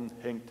Geboten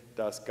hängt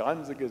das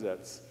ganze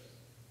Gesetz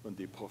und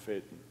die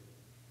Propheten.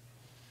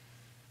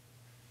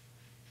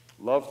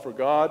 Love for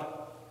God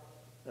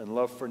and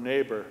love for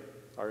neighbor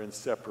are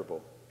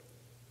inseparable.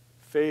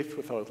 Faith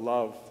without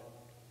love,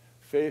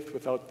 faith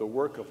without the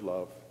work of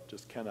love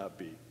just cannot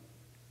be.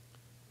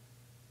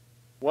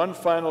 One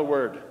final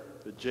word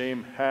that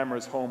James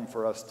hammers home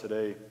for us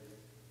today.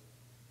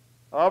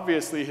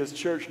 Obviously, his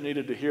church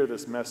needed to hear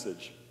this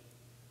message,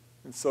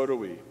 and so do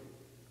we.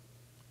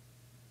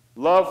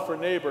 Love for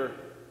neighbor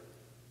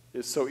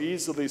is so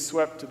easily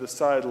swept to the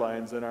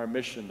sidelines in our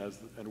mission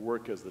and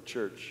work as the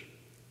church.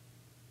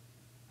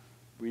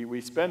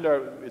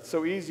 It's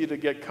so easy to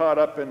get caught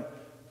up in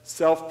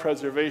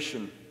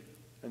self-preservation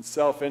and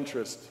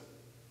self-interest.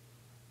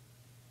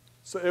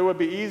 So it would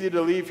be easy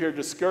to leave here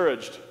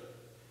discouraged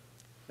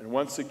and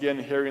once again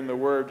hearing the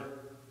word,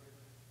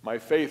 my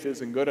faith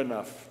isn't good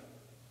enough,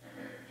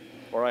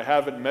 or I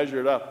haven't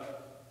measured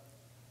up,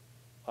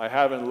 I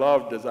haven't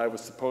loved as I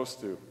was supposed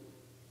to,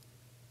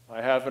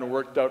 I haven't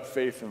worked out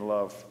faith and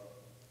love.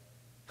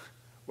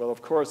 Well,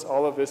 of course,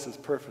 all of this is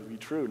perfectly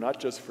true, not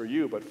just for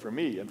you, but for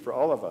me and for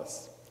all of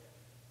us.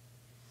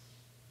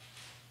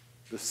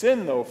 The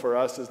sin, though, for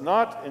us is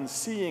not in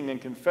seeing and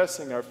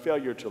confessing our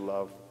failure to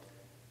love.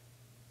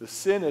 The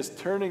sin is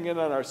turning in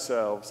on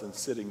ourselves and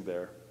sitting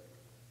there.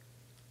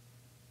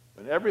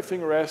 When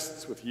everything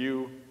rests with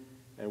you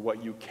and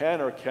what you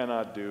can or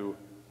cannot do,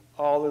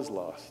 all is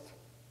lost.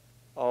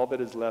 All that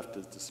is left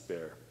is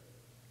despair.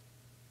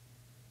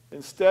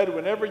 Instead,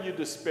 whenever you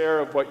despair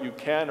of what you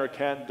can or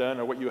can't done,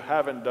 or what you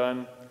haven't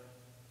done,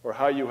 or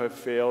how you have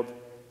failed,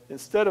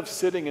 instead of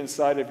sitting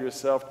inside of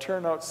yourself,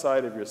 turn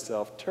outside of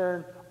yourself.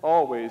 Turn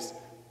always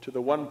to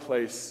the one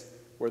place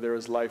where there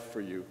is life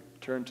for you.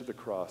 Turn to the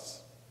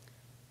cross.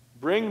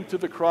 Bring to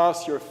the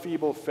cross your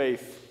feeble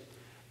faith.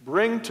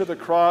 Bring to the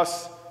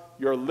cross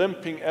your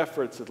limping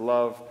efforts at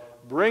love.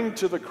 Bring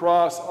to the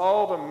cross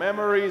all the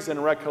memories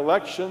and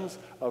recollections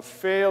of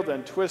failed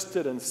and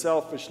twisted and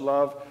selfish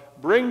love.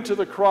 Bring to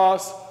the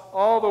cross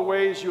all the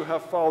ways you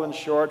have fallen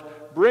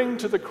short. Bring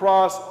to the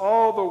cross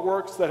all the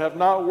works that have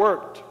not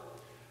worked.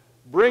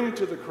 Bring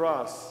to the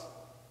cross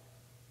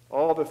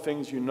all the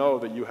things you know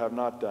that you have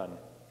not done.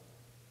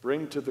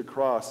 Bring to the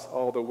cross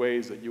all the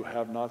ways that you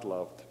have not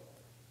loved.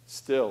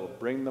 Still,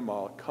 bring them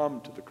all. Come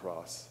to the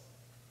cross.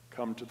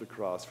 Come to the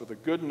cross. For the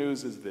good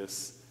news is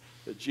this,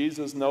 that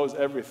Jesus knows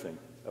everything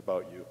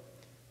about you.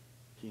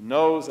 He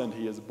knows and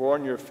he has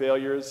borne your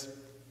failures.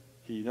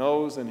 He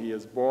knows and he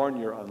has borne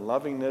your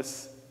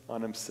unlovingness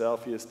on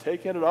himself. He has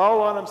taken it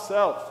all on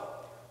himself.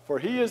 For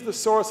he is the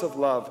source of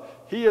love.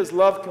 He is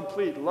love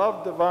complete,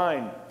 love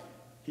divine.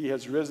 He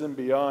has risen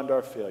beyond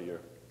our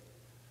failure.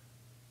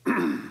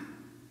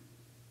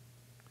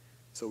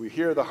 So we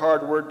hear the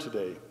hard word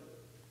today.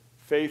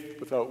 Faith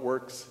without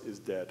works is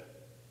dead.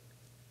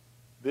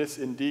 This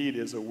indeed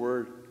is a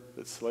word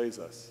that slays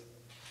us.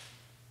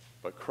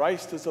 But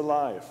Christ is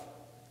alive,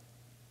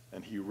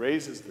 and he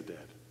raises the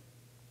dead.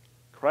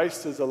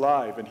 Christ is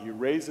alive, and he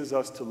raises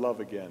us to love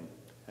again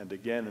and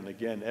again and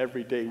again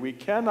every day. We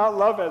cannot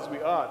love as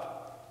we ought.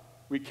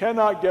 We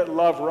cannot get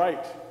love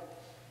right.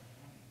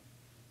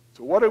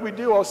 So what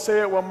do? I'll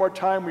say it one more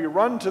time. We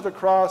run to the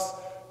cross,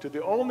 to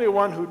the only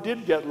one who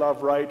did get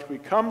love right. We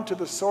come to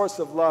the source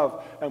of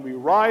love, and we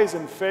rise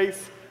in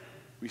faith.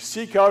 We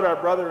seek out our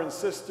brother and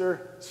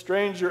sister,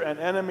 stranger and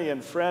enemy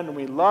and friend, and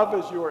we love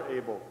as you are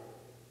able,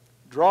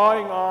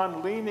 drawing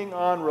on, leaning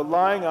on,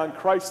 relying on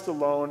Christ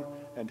alone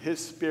and his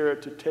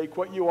Spirit to take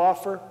what you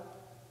offer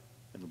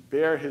and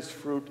bear his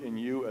fruit in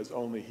you as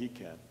only he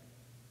can.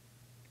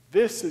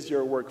 This is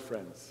your work,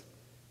 friends.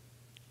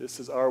 This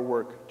is our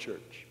work,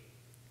 church.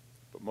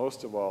 But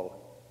most of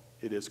all,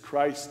 it is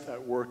Christ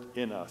at work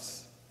in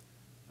us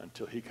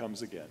until he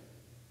comes again.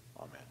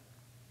 Amen.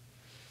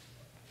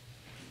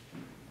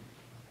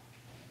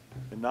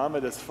 Im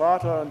Namen des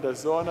Vaters und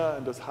des Sohnes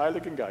und des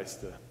Heiligen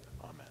Geistes.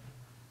 Amen.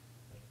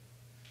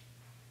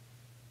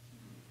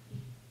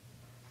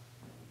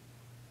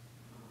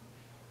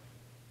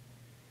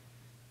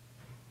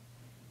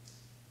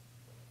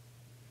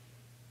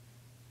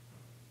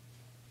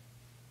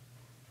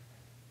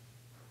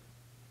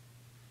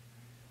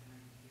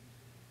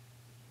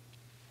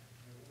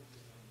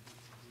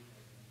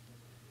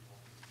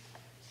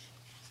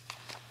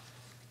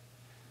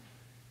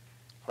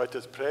 Heute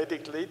das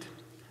Predigtlied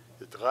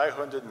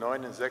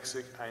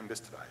 369, 1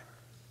 bis 3.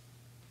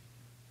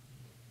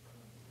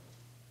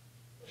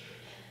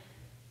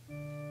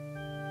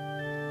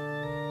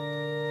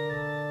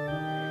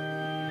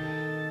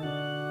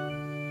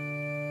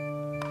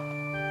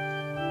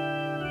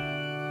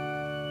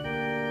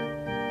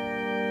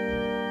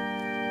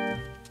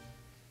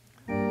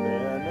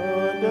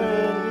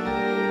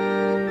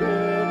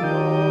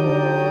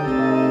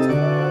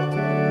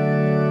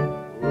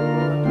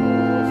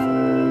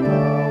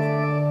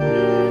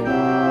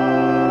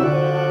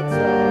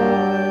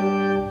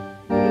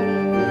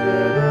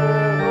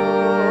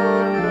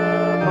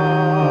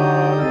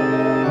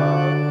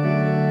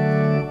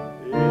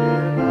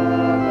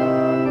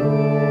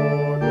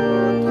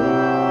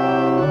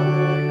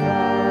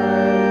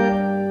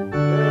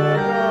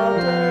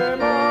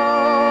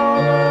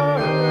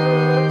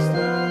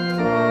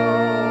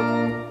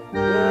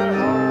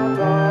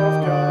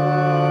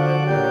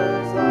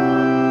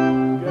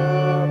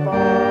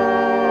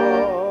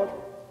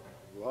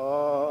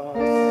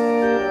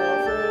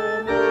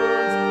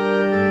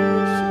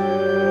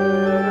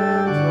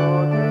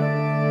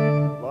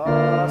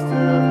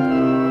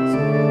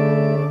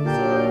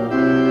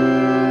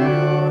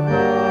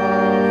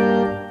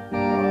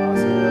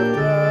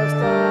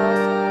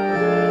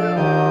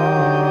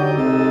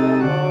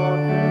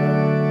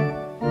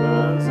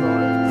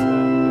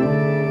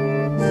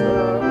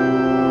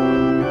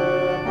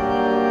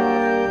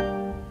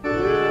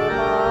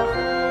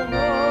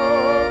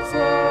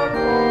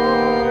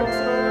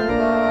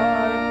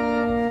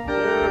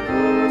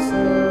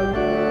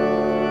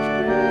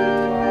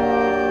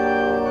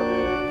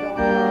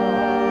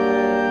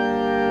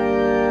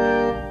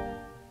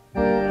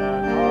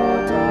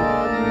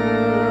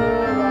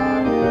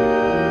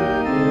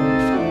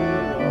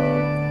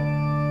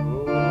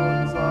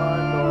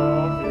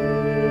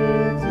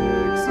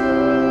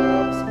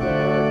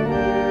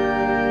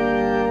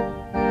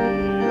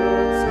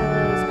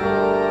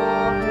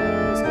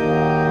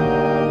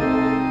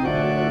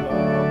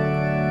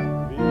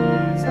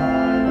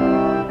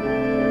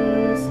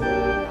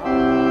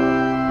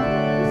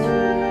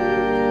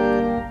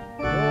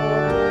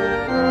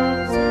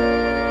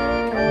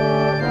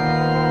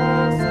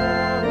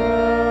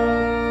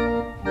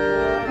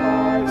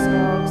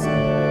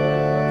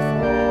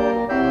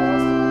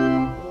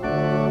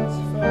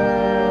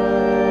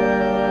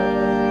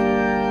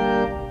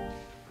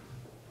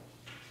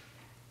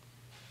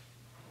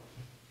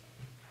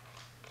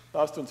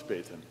 Lasst uns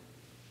beten.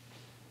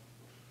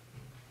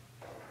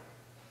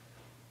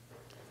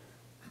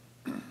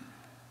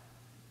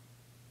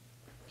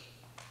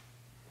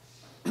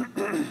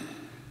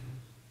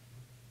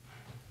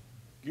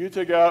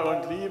 Gütiger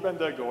und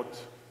liebender Gott,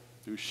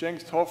 du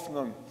schenkst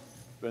Hoffnung,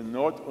 wenn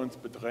Not uns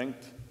bedrängt.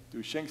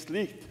 Du schenkst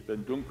Licht,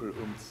 wenn Dunkel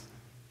uns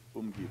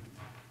umgibt.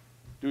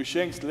 Du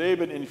schenkst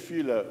Leben in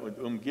Fülle und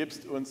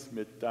umgibst uns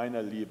mit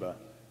deiner Liebe.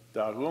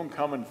 Darum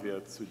kommen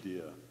wir zu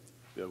dir.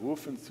 Wir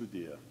rufen zu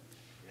dir.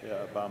 Herr,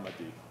 erbarme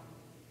dich.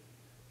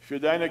 Für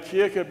deine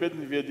Kirche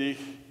bitten wir dich,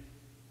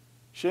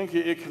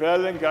 schenke ihr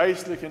Quellen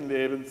geistlichen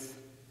Lebens.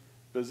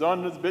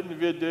 Besonders bitten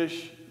wir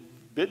dich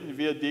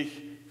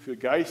für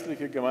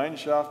geistliche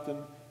Gemeinschaften,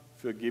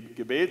 für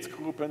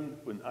Gebetsgruppen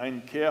und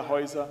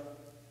Einkehrhäuser.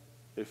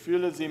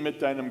 Erfülle sie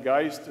mit deinem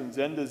Geist und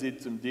sende sie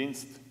zum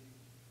Dienst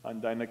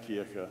an deiner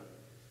Kirche.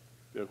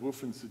 Wir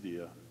rufen zu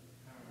dir.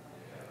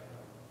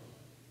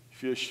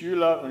 Für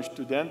Schüler und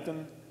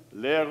Studenten,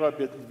 Lehrer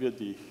bitten wir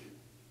dich.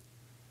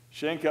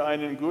 Schenke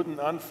einen guten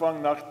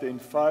Anfang nach den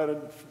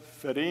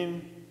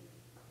Ferien,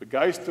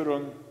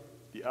 Begeisterung,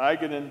 die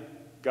eigenen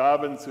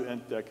Gaben zu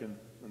entdecken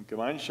und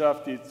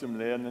Gemeinschaft, die zum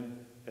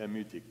Lernen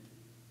ermutigt.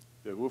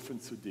 Wir rufen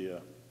zu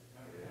dir.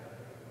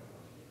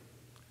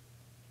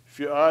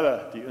 Für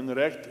alle, die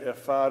Unrecht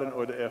erfahren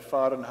oder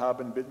erfahren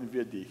haben, bitten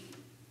wir dich.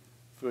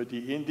 Für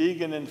die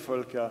indigenen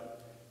Völker,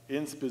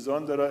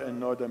 insbesondere in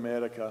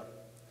Nordamerika,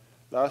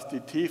 lass die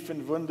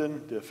tiefen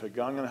Wunden der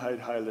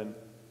Vergangenheit heilen,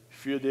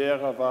 für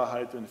deren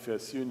Wahrheit und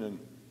Versöhnung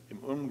im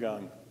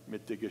Umgang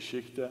mit der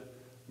Geschichte.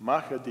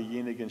 Mache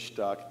diejenigen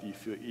stark, die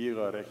für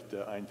ihre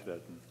Rechte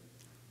eintreten.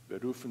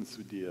 Wir rufen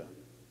zu dir.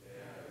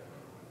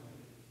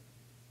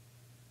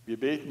 Wir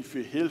beten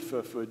für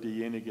Hilfe für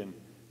diejenigen,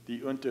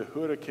 die unter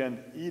Hurrikan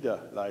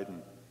Ida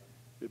leiden.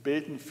 Wir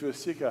beten für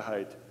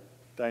Sicherheit,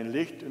 dein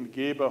Licht und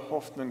gebe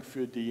Hoffnung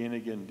für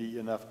diejenigen, die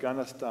in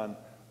Afghanistan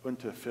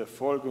unter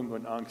Verfolgung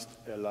und Angst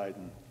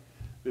erleiden.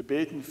 Wir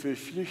beten für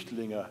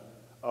Flüchtlinge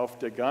auf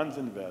der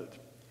ganzen Welt.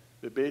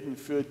 Wir beten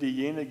für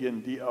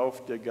diejenigen, die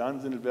auf der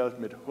ganzen Welt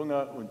mit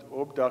Hunger und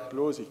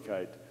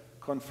Obdachlosigkeit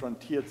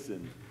konfrontiert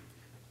sind.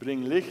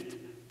 Bring Licht,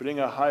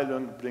 bringe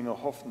Heilung,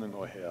 bringe Hoffnung,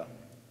 o Herr.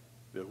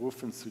 Wir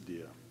rufen zu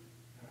dir.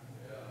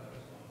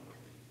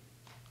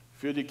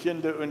 Für die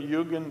Kinder und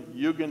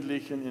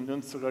Jugendlichen in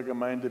unserer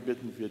Gemeinde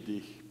bitten wir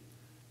dich.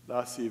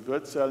 Lass sie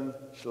Wurzeln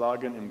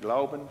schlagen im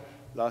Glauben,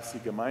 lass sie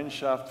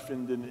Gemeinschaft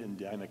finden in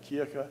deiner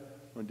Kirche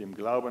und im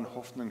Glauben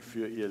Hoffnung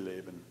für ihr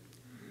Leben.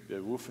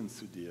 Wir rufen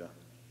zu dir.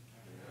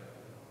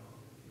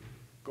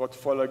 Gott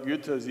voller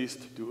Güte,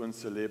 siehst du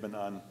unser Leben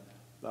an.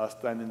 Lass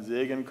deinen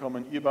Segen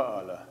kommen über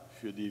alle,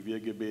 für die wir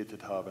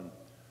gebetet haben.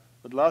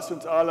 Und lass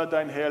uns alle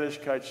deine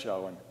Herrlichkeit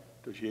schauen,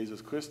 durch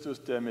Jesus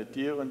Christus, der mit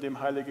dir und dem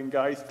Heiligen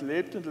Geist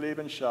lebt und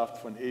Leben schafft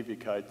von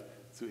Ewigkeit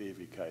zu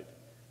Ewigkeit.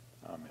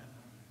 Amen.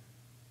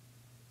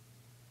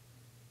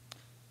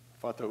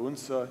 Vater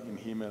unser im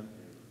Himmel,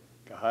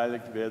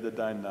 geheiligt werde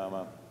dein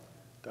Name,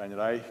 dein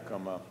Reich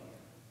komme,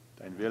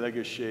 dein Wille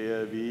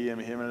geschehe wie im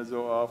Himmel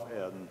so auf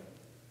Erden.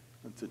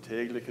 Unser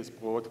tägliches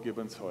Brot gib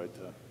uns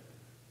heute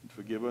und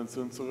vergib uns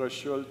unsere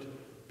Schuld,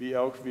 wie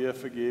auch wir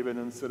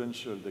vergeben unseren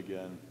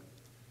Schuldigern.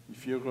 Und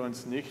führe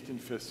uns nicht in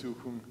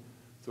Versuchung,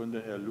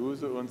 sondern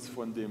erlöse uns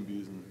von dem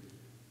Bösen.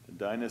 Denn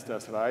dein ist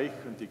das Reich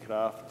und die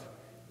Kraft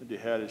und die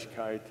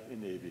Herrlichkeit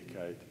in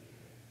Ewigkeit.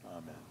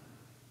 Amen.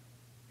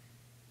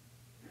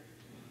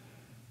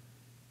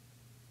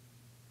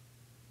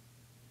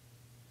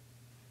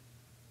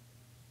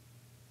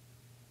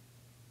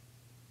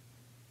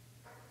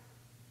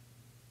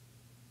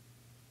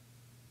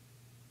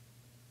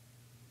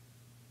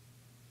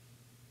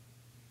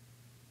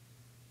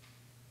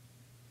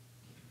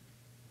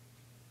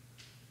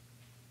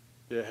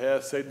 Der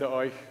Herr segne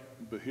euch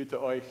und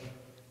behüte euch.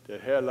 Der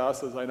Herr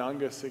lasse sein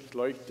Angesicht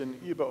leuchten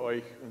über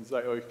euch und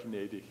sei euch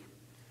gnädig.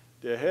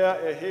 Der Herr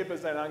erhebe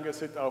sein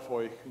Angesicht auf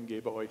euch und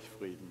gebe euch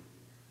Frieden.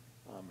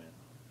 Amen.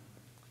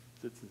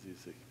 Sitzen Sie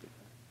sich bitte.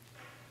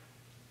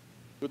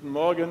 Guten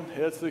Morgen,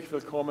 herzlich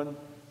willkommen.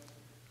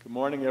 Good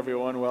morning,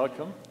 everyone.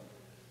 Welcome.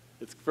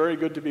 It's very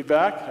good to be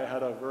back. I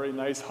had a very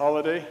nice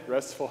holiday,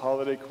 restful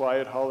holiday,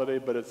 quiet holiday,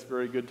 but it's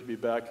very good to be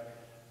back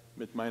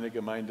mit meiner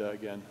Gemeinde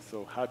again.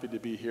 So happy to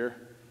be here.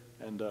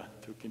 And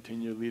to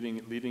continue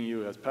leading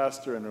you as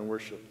pastor and in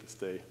worship this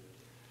day.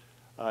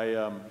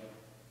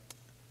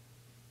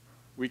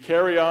 We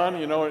carry on,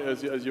 you know,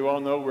 as you all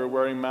know, we're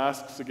wearing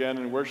masks again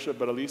in worship,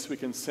 but at least we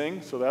can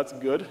sing, so that's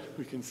good.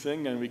 We can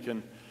sing and we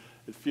can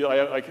feel,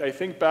 I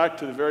think back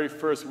to the very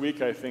first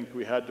week, I think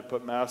we had to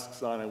put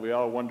masks on, and we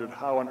all wondered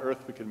how on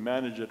earth we could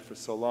manage it for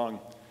so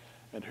long.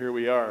 And here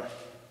we are,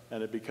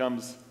 and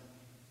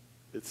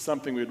it's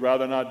something we'd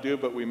rather not do,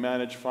 but we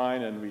manage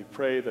fine, and we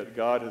pray that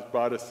God has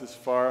brought us this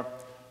far,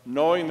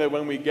 knowing that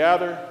when we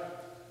gather,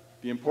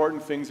 the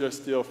important things are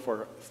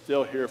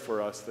still here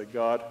for us, that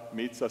God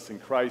meets us in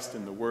Christ,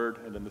 in the Word,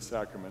 and in the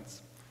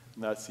sacraments,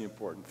 and that's the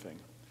important thing.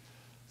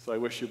 So I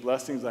wish you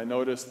blessings. I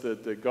noticed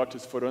that the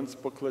Gottes für uns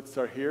booklets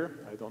are here.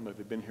 I don't know if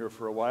they've been here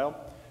for a while.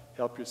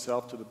 Help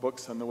yourself to the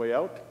books on the way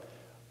out.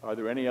 Are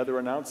there any other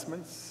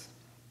announcements?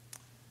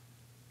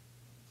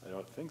 I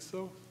don't think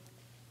so.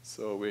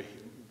 So,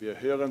 wir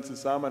hören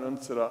zusammen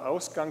unser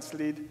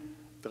Ausgangslied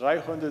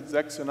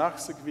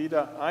 386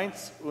 wieder,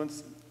 1 und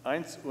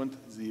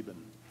 7.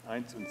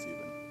 1 und 7.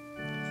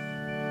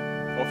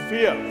 Auf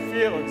 4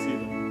 und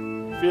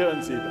 7. 4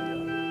 und 7.